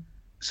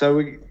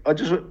 So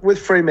with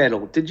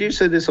Fremantle, did you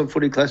see this on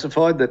Footy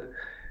Classified that?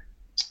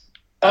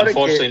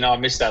 Unfortunately, no, I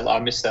missed that. I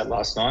missed that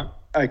last night.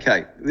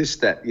 Okay, this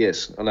stat,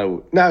 yes, I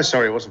know. No,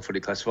 sorry, it wasn't Footy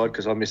Classified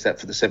because I missed that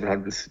for the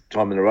 700th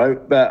time in a row.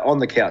 But on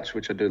the couch,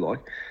 which I do like,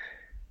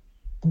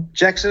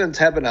 Jackson and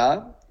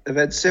Tabernar have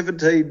had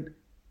 17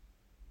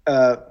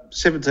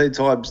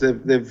 times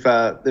they've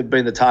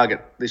been the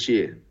target this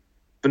year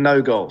for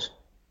no goals.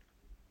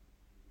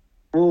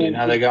 Well,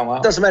 they're going well.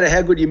 It doesn't matter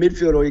how good your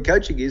midfield or your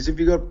coaching is. If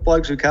you've got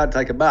blokes who can't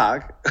take a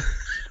mark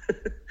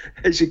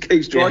as your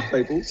key strike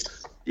people,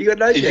 you got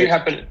no chance. Did you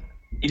happen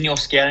in your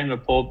scouting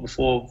report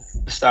before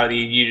the start of the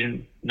year, you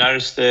didn't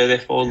notice their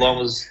forward line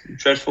was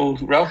dreadful,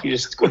 Ralph? You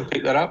just couldn't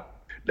pick that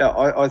up? No,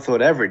 I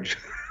thought average.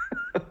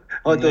 I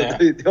thought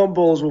the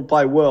on-ballers will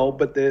play well,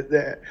 but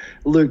they're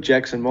Luke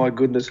Jackson, my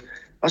goodness.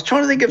 I was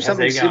trying to think of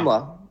something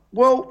similar.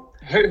 Well,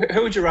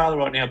 who would you rather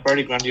right now,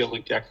 Brody Grundy or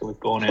Luke Jackson with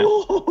Gorn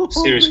out?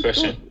 Serious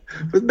question.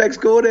 With Max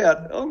Gorn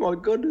out. Oh, my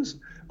goodness.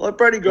 Like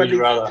Brody Grundy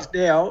is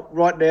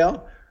right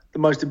now, the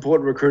most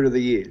important recruit of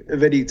the year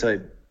of any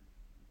team.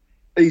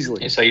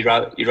 Easily. Yeah, so you'd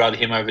rather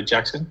him over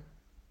Jackson?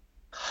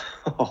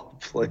 Oh,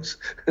 please.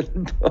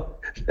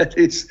 That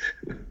is,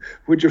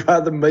 would you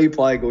rather me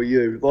playing or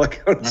you?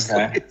 Like,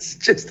 honestly, It's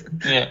just,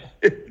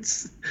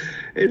 it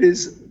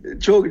is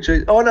chalk and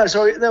cheese. Oh, no,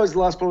 sorry, that was the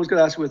last point I was going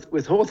to ask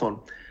with Hawthorn.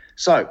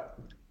 So,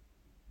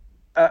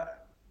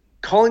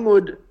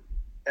 Collingwood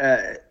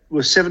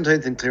was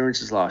 17th in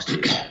clearances last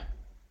year.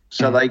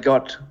 So they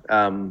got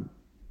Tom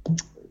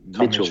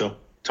Mitchell,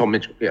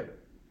 yeah.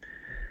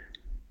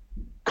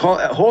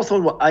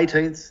 Hawthorn were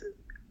 18th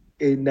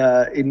in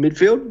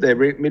midfield. Their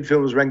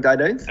midfield was ranked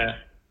 18th. Yeah.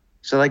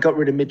 So they got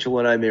rid of Mitchell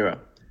and O'Meara.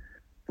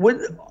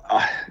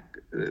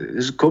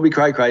 This could be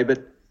cray-cray,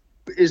 but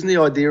isn't the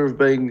idea of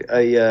being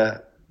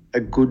a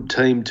good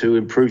team to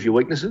improve your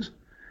weaknesses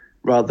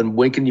rather than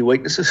weaken your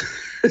weaknesses?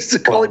 So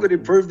Collingwood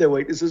improved their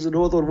weaknesses and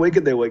Hawthorn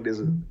weakened their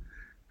weaknesses.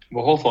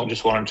 Well, Hawthorn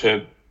just wanted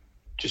to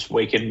just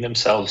weaken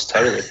themselves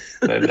totally.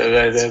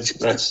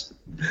 That's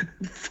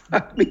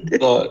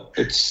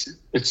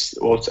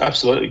it's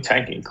absolutely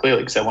tanking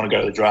clearly because they want to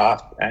go to the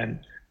draft, and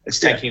it's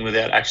tanking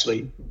without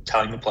actually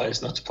telling the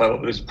players not to play.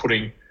 But it's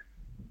putting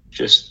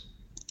just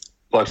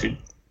blokes who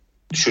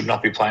should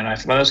not be playing.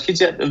 But those kids,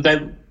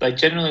 they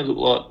generally look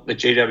like the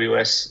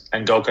GWS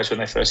and Gold Coast when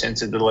they first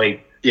entered the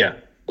league. Yeah,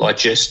 like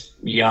just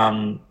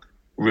young,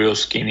 real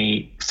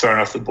skinny, thrown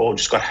off the ball,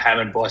 just got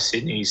hammered by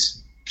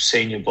Sydney's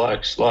senior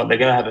blokes. Like they're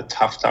going to have a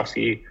tough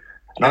year.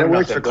 And it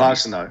worked for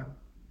Clarkson though.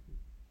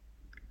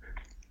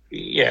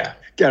 Yeah.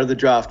 Go to the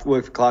draft,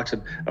 work for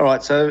Clarkson. All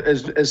right, so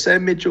as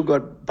Sam Mitchell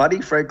got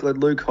Buddy Franklin,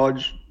 Luke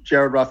Hodge,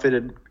 Jared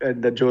Ruffin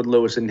and Jordan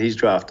Lewis in his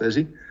draft, has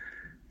he?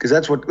 Because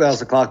that's what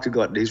Alistair Clarkson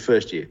got in his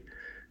first year.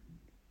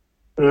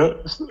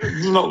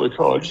 Not Luke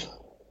Hodge.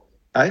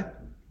 Eh?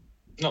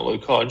 Not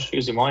Luke Hodge. He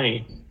was in my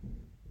year.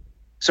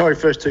 Sorry,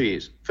 first 2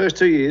 years. First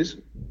 2 years,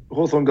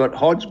 Hawthorn got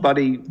Hodge,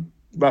 Buddy,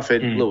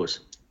 Ruffin, Lewis.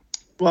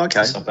 Well, okay.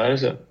 That's not bad,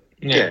 is it?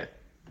 Yeah.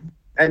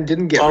 And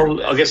didn't get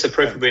I guess the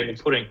proof would be in the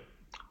pudding.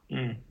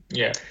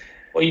 Yeah.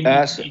 Well, you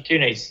do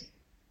need...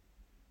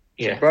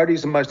 Yeah.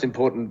 Brody's the most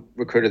important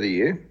recruit of the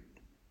year.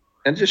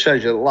 And it just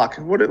shows you the luck.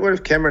 What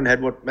if Cameron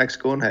had what Max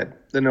Gawn had?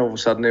 Then all of a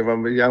sudden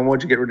everyone would be going,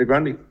 why'd you get rid of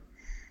Grundy?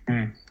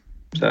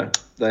 So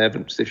they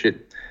haven't. Stiff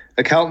shit.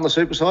 The Carlton, the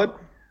super side,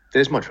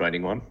 there's my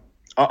training one.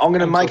 I'm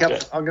going to make up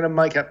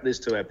this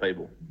to our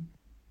people.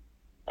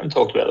 I haven't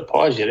talked about the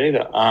Pies yet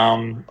either.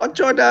 I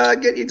tried to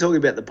get you talking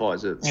about the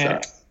Pies at the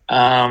start.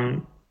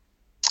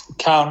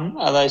 Carlton,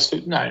 are they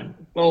super? No.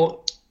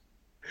 Well,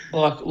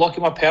 like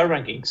in my power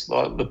rankings,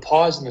 like the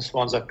Pies and the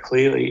Swans are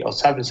clearly. I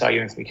was having this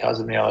argument with my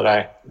cousin the other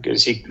day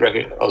because he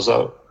reckoned I was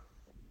like,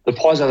 the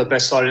Pies are the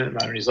best side at the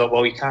moment. He's like,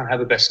 well, you can't have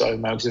the best side at the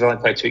moment because they've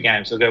only played 2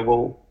 games. I go,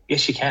 well,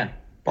 yes, you can.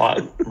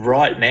 Like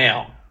right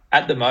now,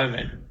 at the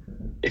moment,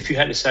 if you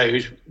had to say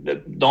who's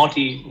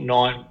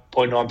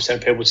 99.9%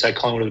 of people would say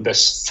Collingwood are the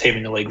best team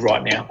in the league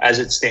right now, as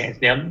it stands.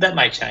 Now that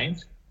may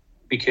change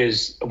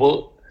because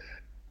about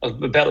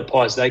the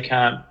Pies, they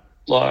can't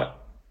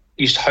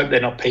you just hope they're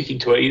not peaking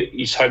to it.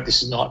 You just hope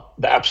this is not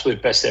the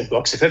absolute best they've got.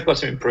 Because if they've got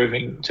some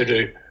improving to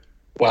do,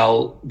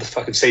 well, the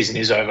fucking season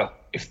is over.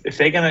 If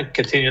they're going to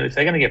continue, if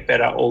they're going to get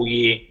better all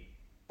year,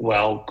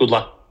 well, good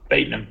luck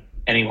beating them,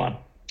 anyone,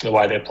 the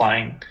way they're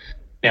playing.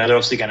 Now they're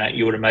obviously going to.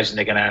 You would imagine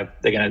they're going to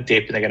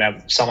dip, and they're going to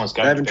have someone's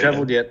going. They haven't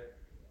travelled yet.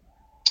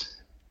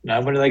 No,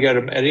 when do they go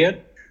to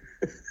Etihad?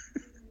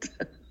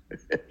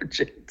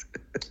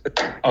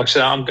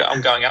 Actually, I'm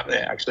going up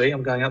there. Actually,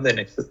 I'm going up there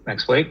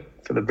next week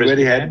for the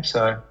Brisbane game.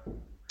 So,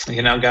 I'm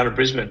going to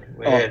Brisbane.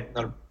 We've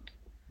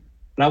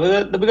got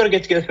to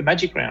get together for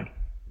Magic Round.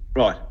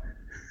 Right.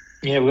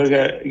 Yeah, we've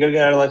got to go to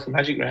Adelaide for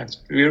Magic Round. It's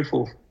a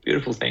beautiful,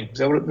 beautiful thing. Is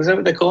that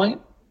what they're calling it?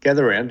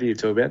 Gather round, do you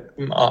talk about?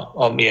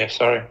 Yeah,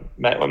 sorry.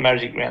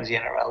 Magic Round's the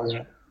NRL,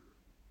 isn't it?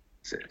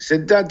 So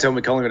don't tell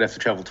me Collingwood have to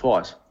travel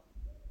twice.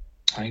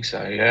 I think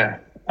so, yeah.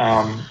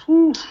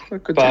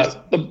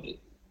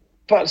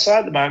 But so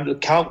at the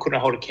moment, Carlton couldn't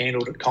hold a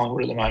candle to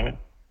Collingwood at the moment.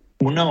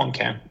 Well, no one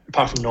can,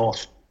 apart from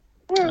North.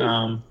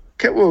 Well,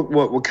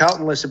 were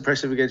Carlton less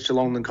impressive against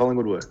Geelong than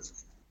Collingwood were?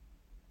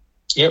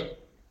 Yep.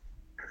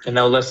 And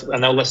they were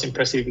less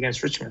impressive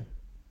against Richmond.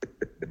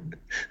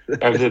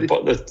 Over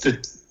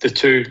the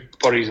two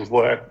bodies of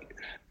work.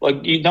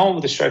 Like, no one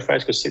with a straight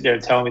face could sit there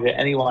and tell me that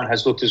anyone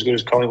has looked as good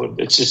as Collingwood.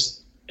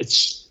 It's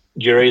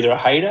you're either a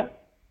hater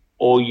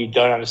or you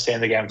don't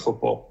understand the game of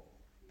football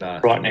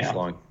right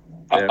now.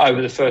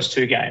 Over the first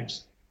two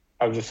games,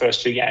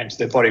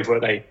 their body of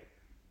work, they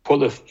put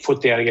the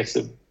foot down against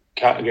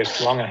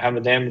Geelong and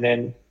hammered them, and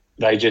then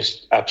they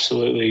just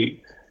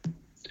absolutely.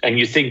 And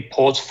you think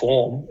Port's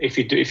form, if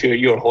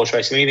you're a horse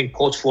racing, you think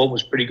Port's form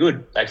was pretty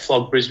good. They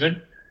flogged Brisbane.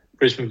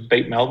 Brisbane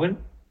beat Melbourne.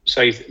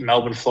 So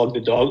Melbourne flogged the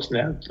Dogs.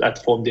 Now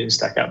that form didn't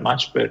stack up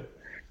much, but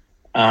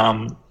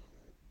the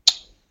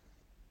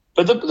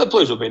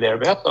Blues will be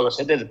thereabouts. Like I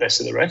said, they're the best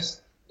of the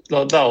rest.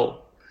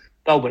 They'll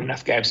win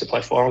enough games to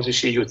play finals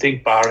this year. You would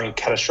think, barring a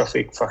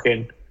catastrophic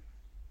fucking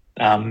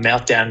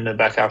meltdown in the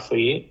back half of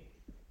the year,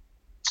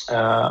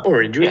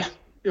 or injury. Yeah.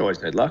 You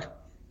always need luck.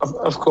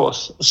 Of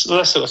course. So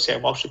that's sort of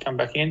Sam Walsh to come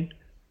back in.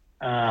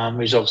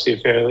 Who's obviously a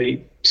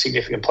fairly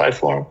significant play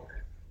for him.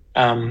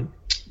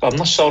 But I'm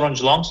not sold on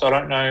Geelong, so I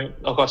don't know.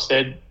 Like I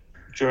said,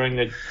 during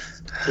the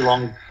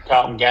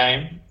Geelong-Carlton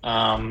game,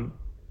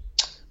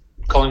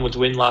 Collingwood's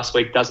win last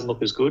week doesn't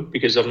look as good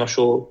because I'm not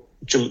sure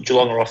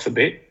Geelong are off a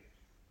bit.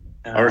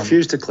 I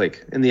refuse to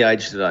click. In the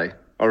age today,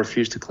 I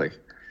refuse to click.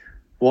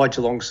 Why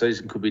Geelong's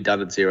season could be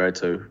done at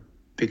 0-2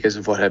 because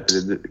of what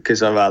happened,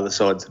 because of other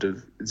sides that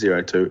have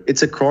 0-2.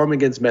 It's a crime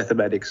against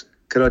mathematics.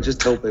 Can I just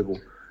tell people?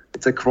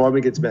 It's a crime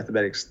against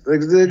mathematics. They're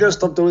going to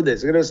stop doing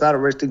this. They're going to start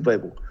arresting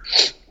people.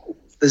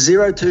 The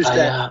 0-2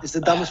 stat is the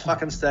dumbest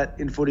fucking stat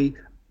in footy,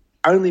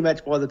 only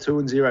matched by the 2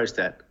 and 0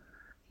 stat.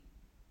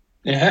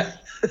 Yeah.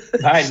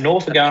 Hey,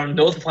 North are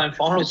playing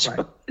finals,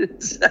 mate.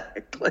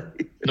 Exactly.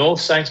 North,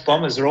 Saints,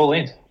 Bombers are all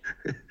in.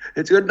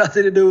 It's got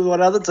nothing to do with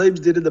what other teams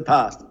did in the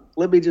past.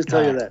 Let me just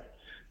tell you that.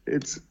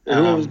 It's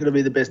whoever's going to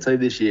be the best team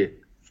this year.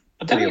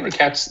 I don't think the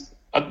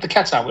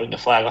Cats aren't winning the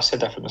flag. I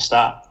said that from the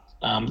start.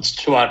 It's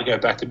too hard to go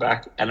back to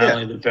back, and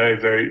only the very,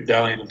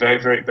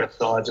 very best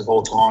sides of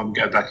all time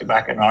go back to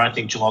back. And I don't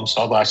think Geelong's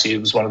side last year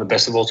was one of the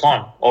best of all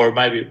time, or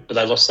maybe, but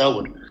they lost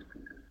Selwood.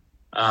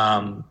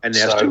 And now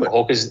so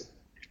Hawkins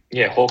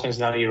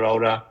another year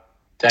older,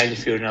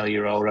 Dangerfield another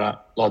year older.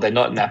 Like, they're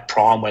not in that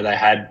prime where they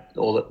had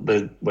all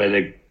where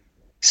the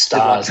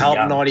stars. Like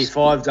Carlton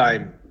 95,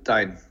 Dane.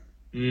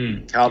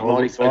 Carlton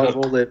 95,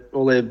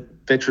 all their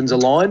veterans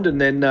aligned,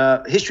 and then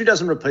history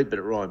doesn't repeat, but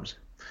it rhymes.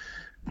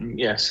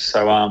 Yes,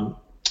 so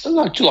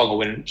like Geelong will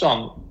win.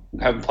 Geelong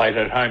haven't played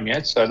at home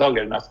yet, so they'll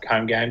get enough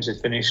home games to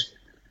finish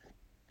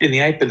in the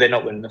 8th, but they're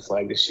not winning the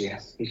flag this year.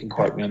 You can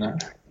quote me on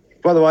that.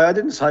 By the way, I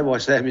didn't say why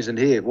Sam isn't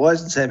here. Why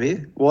isn't Sam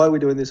here? Why are we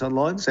doing this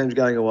online? Sam's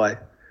going away.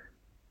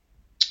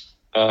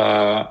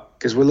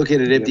 Because we're looking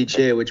at an empty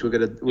chair, which we're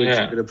going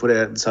to put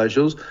out in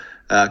socials.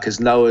 Because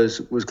Noah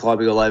was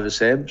climbing all over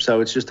Sam,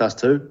 so it's just us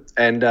two,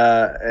 and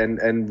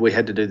we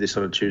had to do this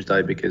on a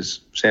Tuesday because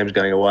Sam's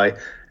going away.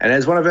 And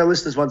as one of our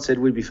listeners once said,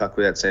 we'd be fucked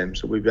without Sam,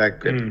 so we'll be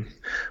back.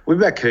 We'll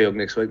be back Kyogo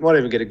next week. Might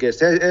even get a guest.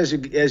 How's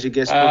your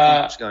guest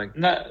going?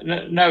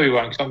 No, we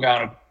won't. Because I'm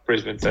going to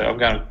Brisbane. I'm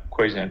going to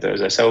Queensland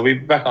Thursday. So we'll be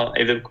back on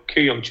either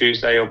Kooyong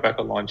Tuesday or back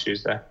online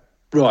Tuesday.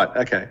 Right.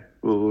 Okay.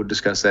 We'll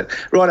discuss that.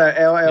 Right.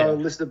 Our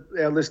list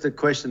of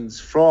questions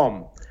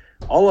from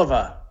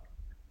Oliver.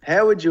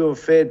 How would you have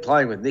fared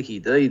playing with Nicky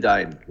D,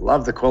 Dane?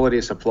 Love the quality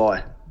of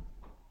supply.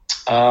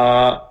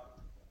 No,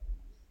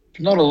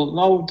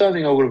 don't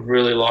think I would have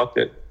really liked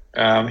it.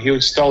 He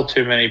would stole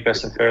too many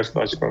best and fairest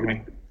votes from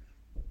me.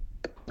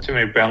 Too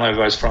many Brownlow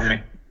votes from me.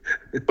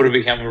 It would have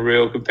become a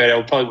real competitor.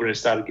 I probably wouldn't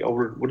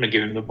have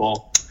given him the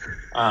ball.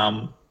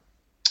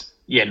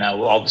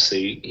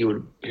 Obviously he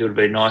would have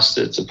been nice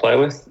to play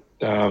with.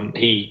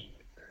 The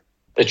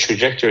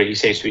trajectory he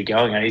seems to be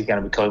going on, he's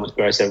going to be Collingwood's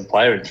greatest ever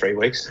player in 3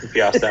 weeks, if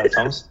you ask David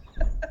Thomas.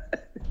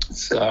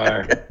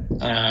 So,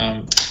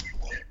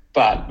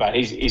 but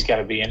he's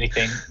going to be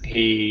anything.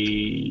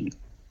 He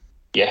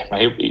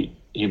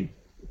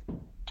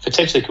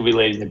potentially could be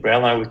leading the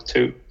Brownlow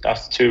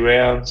after 2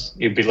 rounds.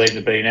 He'd be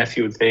leading the BNF,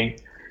 you would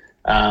think.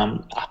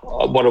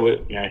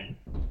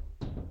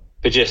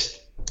 But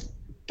just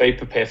be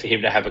prepared for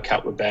him to have a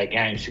couple of bad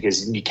games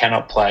because you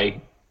cannot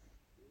play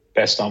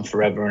best on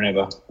forever and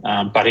ever.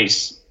 But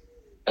he's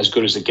as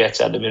good as it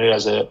gets at the minute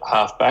as a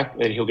halfback.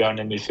 Then he'll go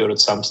into midfield at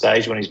some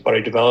stage when his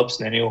body develops,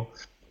 and then he'll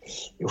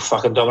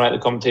fucking dominate the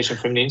competition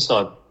from the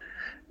inside.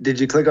 Did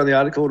you click on the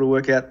article to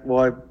work out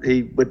why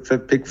he went for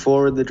pick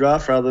 4 in the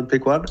draft rather than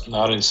pick 1? No,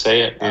 I didn't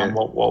see it. Yeah.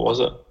 What was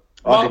it?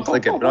 I didn't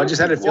click it, but I just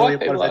had a feeling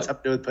what if that's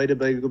up to do with Peter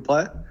being a good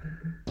player?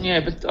 Yeah,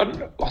 but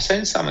I've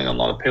seen something on a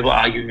lot of people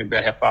arguing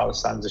about how far the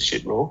Suns are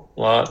shit raw.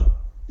 Like,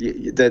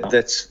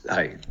 that's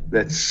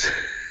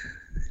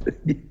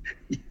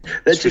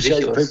just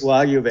shows people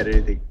argue about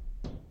anything.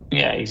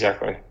 Yeah,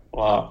 exactly.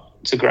 Wow,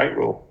 it's a great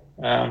rule.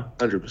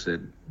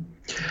 100%.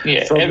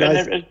 Yeah,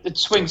 it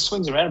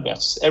swings around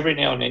about. Every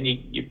now and then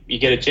you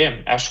get a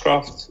gem.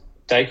 Ashcroft,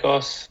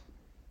 Dacos,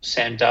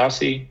 Sam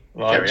Darcy.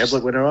 Gary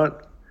Ablett went all right.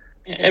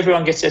 Yeah,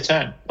 everyone gets their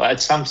turn. Like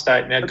at some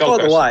stage. Now, by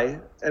the way,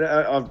 and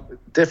I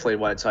definitely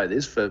won't say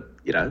this for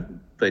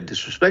being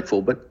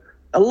disrespectful, but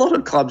a lot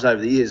of clubs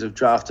over the years have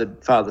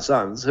drafted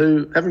father-sons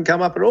who haven't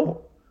come up at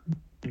all.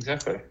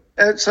 Exactly.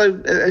 And so,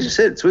 as you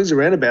said, it swings and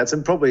roundabouts,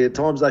 and probably at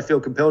times they feel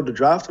compelled to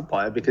draft a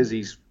player because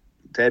his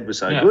dad was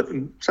so good,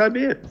 and so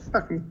be it.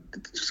 Fucking,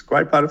 it's just a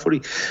great part of footy.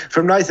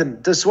 From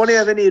Nathan, does Swanee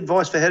have any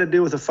advice for how to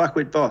deal with a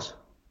fuckwit boss?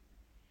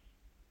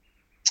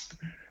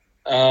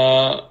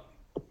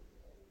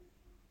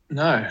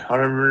 No, I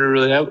don't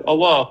really have. Oh,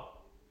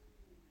 well,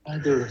 I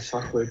do with a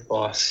fuckwit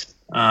boss.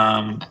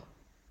 No,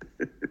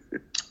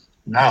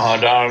 I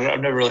don't. I've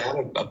never really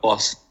had a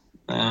boss.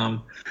 I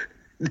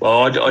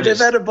just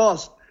never had a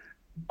boss.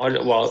 At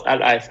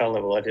AFL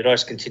level, I did. I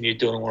just continued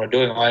doing what I'm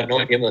doing. I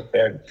annoyed him a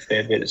fair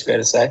bit, it's fair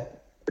to say.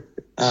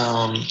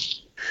 How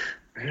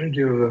to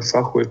do with a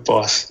fuckwit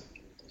boss?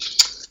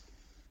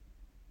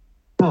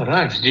 Oh,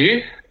 no, did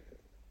you?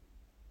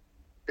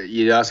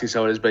 You're asking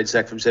someone who's been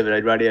sacked from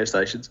 17 radio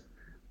stations?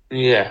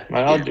 Yeah,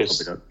 mate, I'll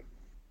just...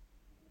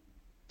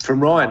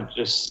 From Ryan? I'll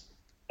just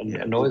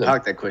annoy them.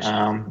 Park that question.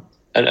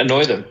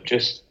 Annoy them. I'd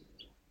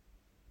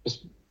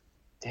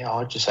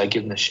just say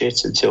give them the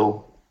shits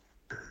until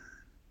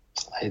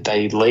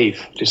they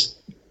leave. Just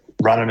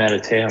run them out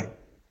of town.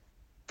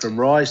 From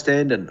Rye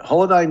Standen,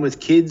 holidaying with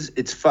kids,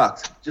 it's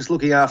fucked. Just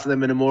looking after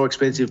them in a more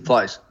expensive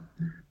place.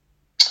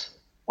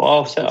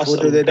 Well,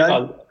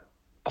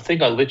 I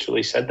think I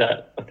literally said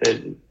that. I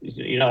said,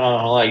 you're not on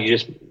holiday, you're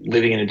just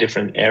living in a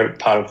different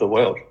part of the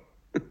world.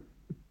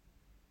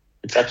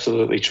 It's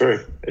absolutely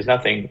true. There's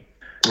nothing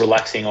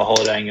relaxing or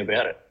holidaying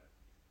about it.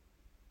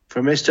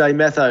 From SJ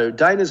Matho,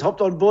 Dane has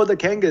hopped on board the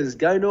Kangas.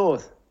 Go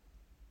north.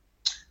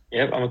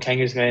 Yep, I'm a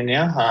Kangas man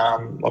now.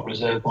 I've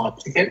reserved my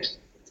ticket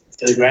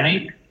to the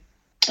granny.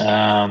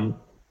 Now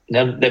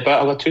I've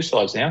got 2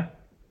 sides now.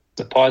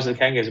 The Pies and the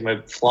Kangas, and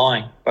we're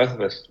flying, both of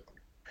us.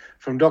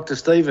 From Dr.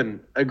 Stephen,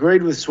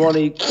 agreed with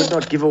Swanee, could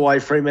not give away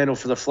Fremantle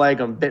for the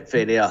flag on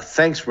Betfair now.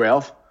 Thanks,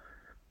 Ralph.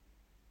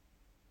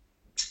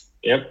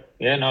 Yep,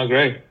 yeah, no, I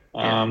agree.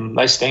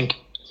 They stink.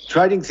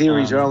 Trading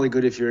theories are only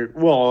good if you're...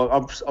 Well,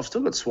 I've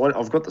still got Swan.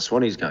 I've got the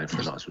Swannies going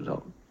for a nice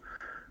result.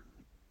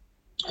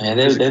 Yeah,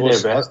 they're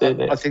best.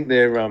 I think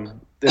they're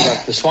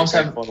the Swans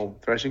haven't final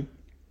thrashing.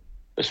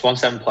 The Swans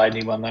haven't played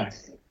anyone though.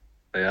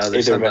 They are.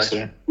 Either of us.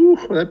 Ooh,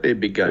 that'd be a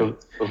big game.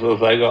 What have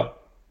they got?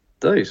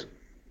 These.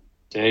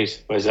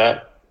 Jeez, where's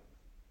that?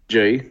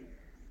 G.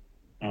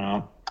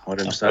 Oh, I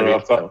didn't say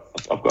I've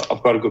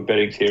got a good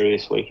betting theory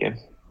this weekend.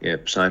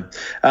 Yep, same.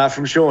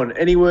 From Sean,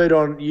 any word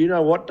on you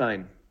know what,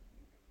 Dane?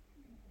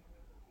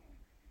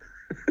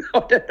 I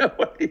don't know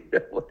what it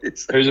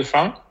is. Who's it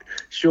from?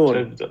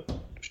 Sean.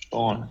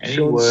 Sean. Any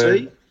Sean word?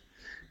 C.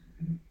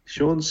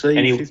 Sean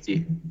C.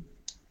 50.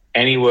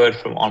 Any word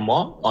from on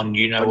what? On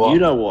you know on what? You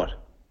know what?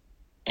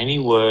 Any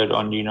word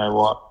on you know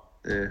what?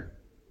 Yeah.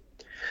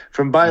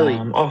 From Bailey.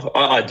 We'll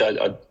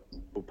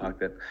park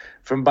that.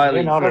 From Bailey.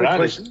 Yeah, Not a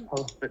question.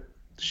 But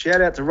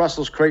shout out to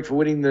Russell's Creek for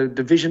winning the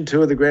Division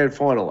 2 of the Grand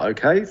Final.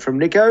 Okay. From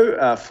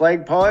Nico,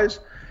 Flag Pies.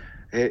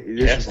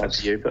 This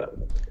is you, but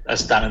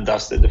that's done and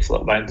dusted.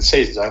 The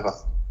season's over.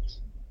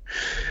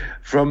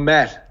 From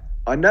Matt,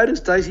 I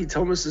noticed Stacey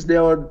Thomas is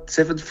now on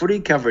Seventh Footy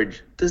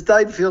coverage. Does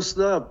Dane feel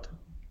snubbed?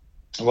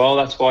 Well,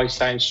 that's why he's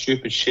saying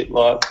stupid shit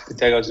like the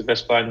Dago's the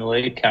best player in the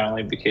league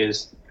currently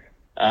because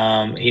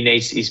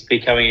he's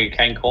becoming a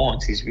Kane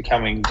Corns. He's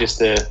becoming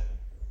just a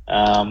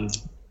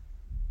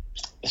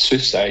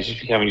Swift stage. He's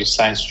becoming just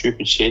saying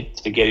stupid shit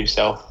to get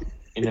himself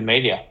in the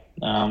media.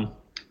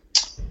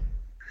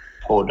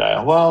 Poor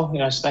Dale.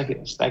 Well, snake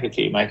it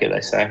till you make it,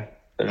 they say.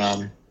 But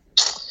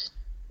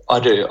I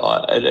do.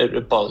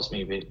 It bothers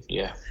me a bit.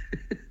 Yeah,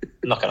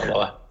 I'm not going to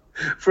lie.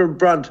 From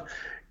Brunt,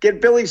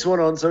 get Billy Swan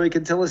on so he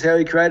can tell us how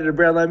he created a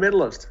Brownlow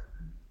medalist.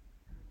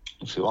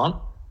 If you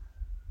want.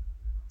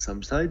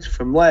 Some stage.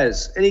 From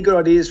Laz, any good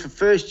ideas for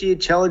first-year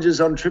challenges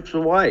on trips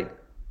away?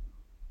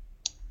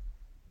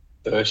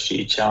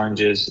 First-year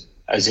challenges,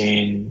 as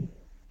in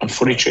on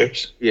footy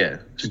trips? Yeah,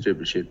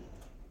 stupid shit.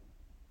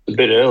 A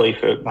bit early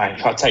for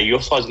mate. I'd say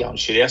your side's going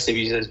shit house if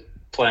he's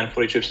playing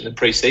footy trips in the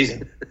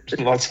pre-season.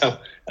 I haven't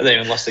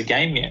even lost a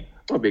game yet.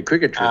 Might be a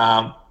cricket trip.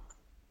 Okay,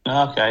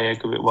 yeah,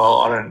 good.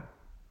 Well, I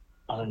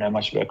don't know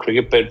much about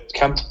cricket, but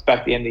come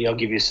back the end of the year, I'll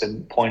give you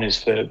some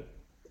pointers for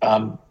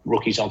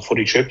rookies on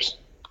footy trips.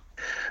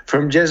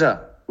 From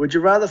Jezza, would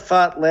you rather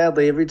fart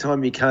loudly every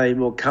time you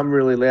came or come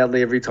really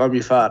loudly every time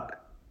you fart?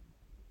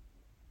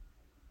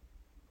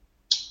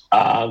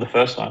 The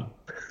first one.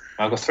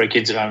 I've got 3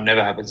 kids at home.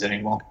 Never happens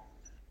anymore.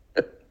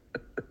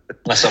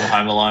 Unless I'm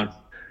home alone.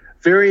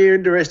 Very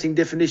interesting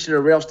definition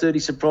of Ralph's Dirty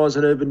Surprise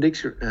and Urban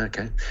Dictionary.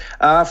 Okay.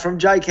 From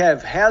J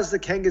Cav, how's the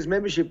Kangas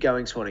membership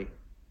going, Swanee?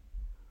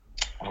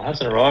 Well, it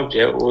hasn't arrived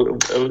yet.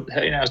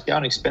 It's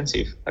going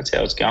expensive. That's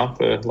how it's going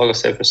for, like I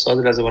said, for a side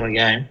that hasn't won a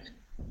game.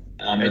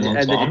 And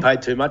then you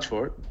paid too much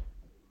for it.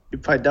 You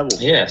paid double.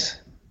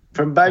 Yes.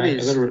 From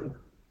Babies.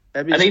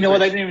 And you know what?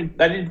 They didn't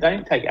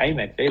take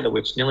Amex either,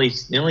 which I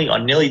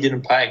nearly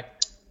didn't pay.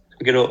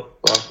 I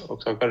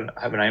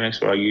have an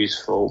Amex where I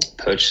use for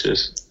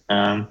purchases,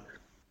 and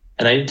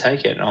they didn't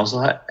take it. And I was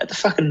like, at the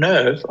fucking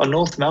nerve on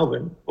North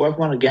Melbourne, who haven't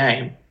won a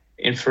game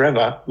in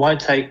forever, why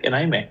take an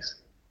Amex?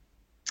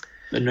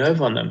 The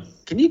nerve on them.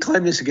 Can you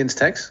claim this against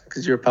tax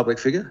because you're a public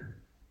figure?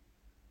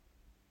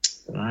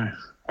 I don't know.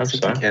 I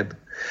think you can.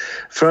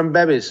 From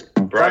Babbies,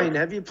 Dane,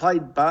 have you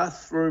played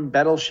Bathroom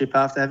Battleship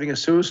after having a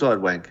suicide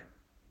wank?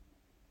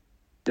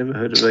 Never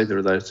heard of either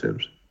of those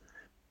terms.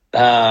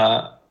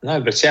 No,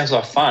 but it sounds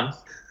like fun.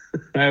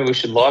 Maybe we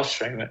should live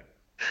stream it.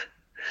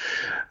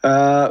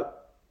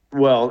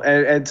 Well,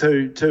 and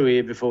two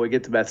here before we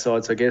get to Matt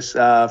Sides, I guess.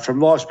 From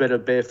Life's Better,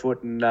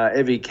 Barefoot and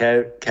Evie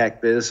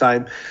Cack, they're the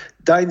same.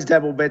 Dane's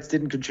Dabble bets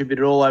didn't contribute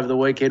at all over the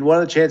weekend. What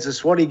are the chances,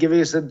 Swanee,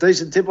 giving us a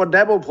decent tip on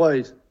Dabble,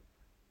 please?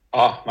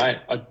 Oh, mate,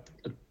 I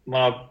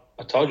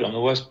told you I'm the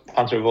worst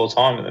punter of all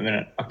time at the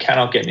minute. I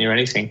cannot get near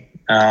anything.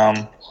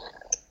 But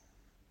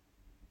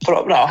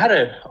no, I had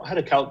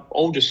a couple,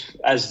 all just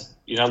as,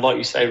 like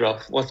you say,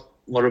 Ralph, what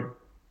a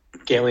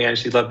gambling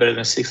agency love better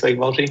than a 6-leg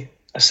multi?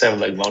 A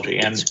 7-leg multi.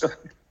 And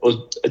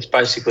it's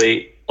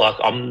basically like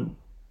I'm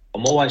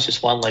always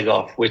just 1 leg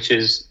off, which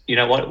is, you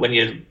know what, when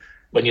you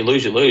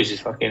lose, you lose.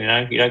 It's fucking,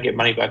 you don't get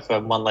money back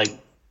for 1 leg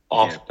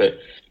off. Yeah. But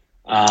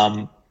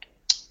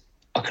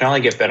I can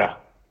only get better.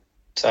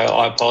 So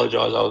I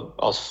apologise.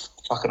 I was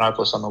fucking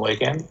hopeless on the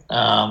weekend.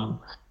 And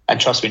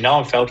trust me, no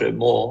one felt it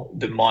more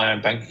than my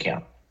own bank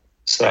account.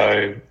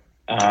 So,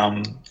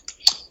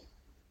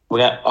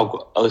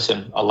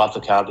 listen, I love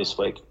the card this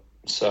week.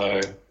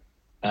 So,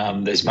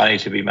 there's money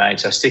to be made.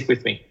 So stick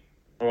with me.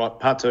 All right,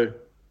 part 2.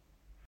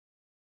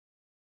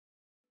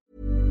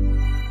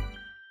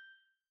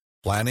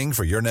 Planning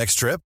for your next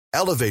trip?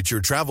 Elevate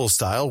your travel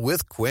style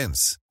with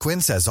Quince.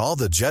 Quince has all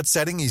the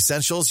jet-setting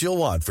essentials you'll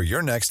want for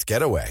your next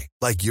getaway,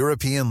 like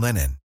European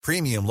linen,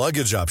 premium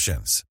luggage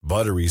options,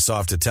 buttery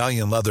soft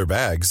Italian leather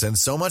bags, and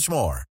so much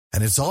more.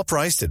 And it's all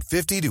priced at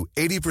 50 to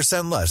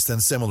 80% less than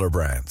similar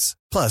brands.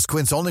 Plus,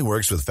 Quince only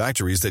works with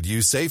factories that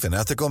use safe and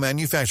ethical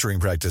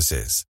manufacturing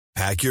practices.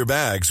 Pack your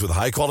bags with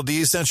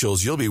high-quality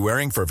essentials you'll be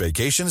wearing for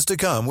vacations to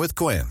come with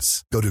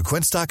Quince. Go to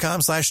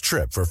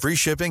quince.com/trip for free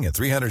shipping and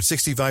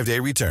 365-day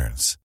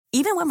returns.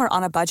 Even when we're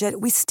on a budget,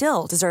 we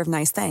still deserve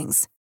nice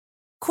things.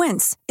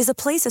 Quince is a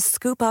place to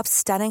scoop up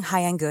stunning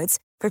high-end goods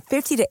for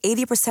 50 to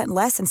 80%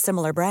 less than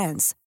similar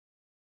brands.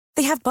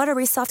 They have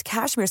buttery soft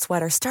cashmere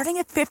sweaters starting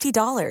at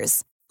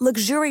 $50,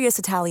 luxurious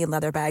Italian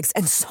leather bags,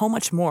 and so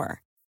much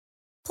more.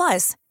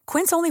 Plus,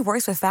 Quince only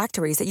works with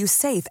factories that use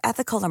safe,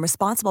 ethical, and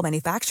responsible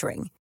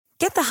manufacturing.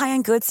 Get the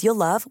high-end goods you'll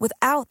love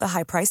without the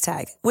high price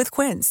tag with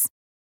Quince.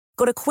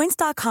 Go to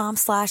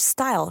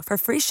quince.com/style for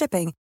free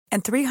shipping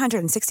and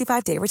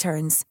 365-day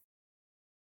returns.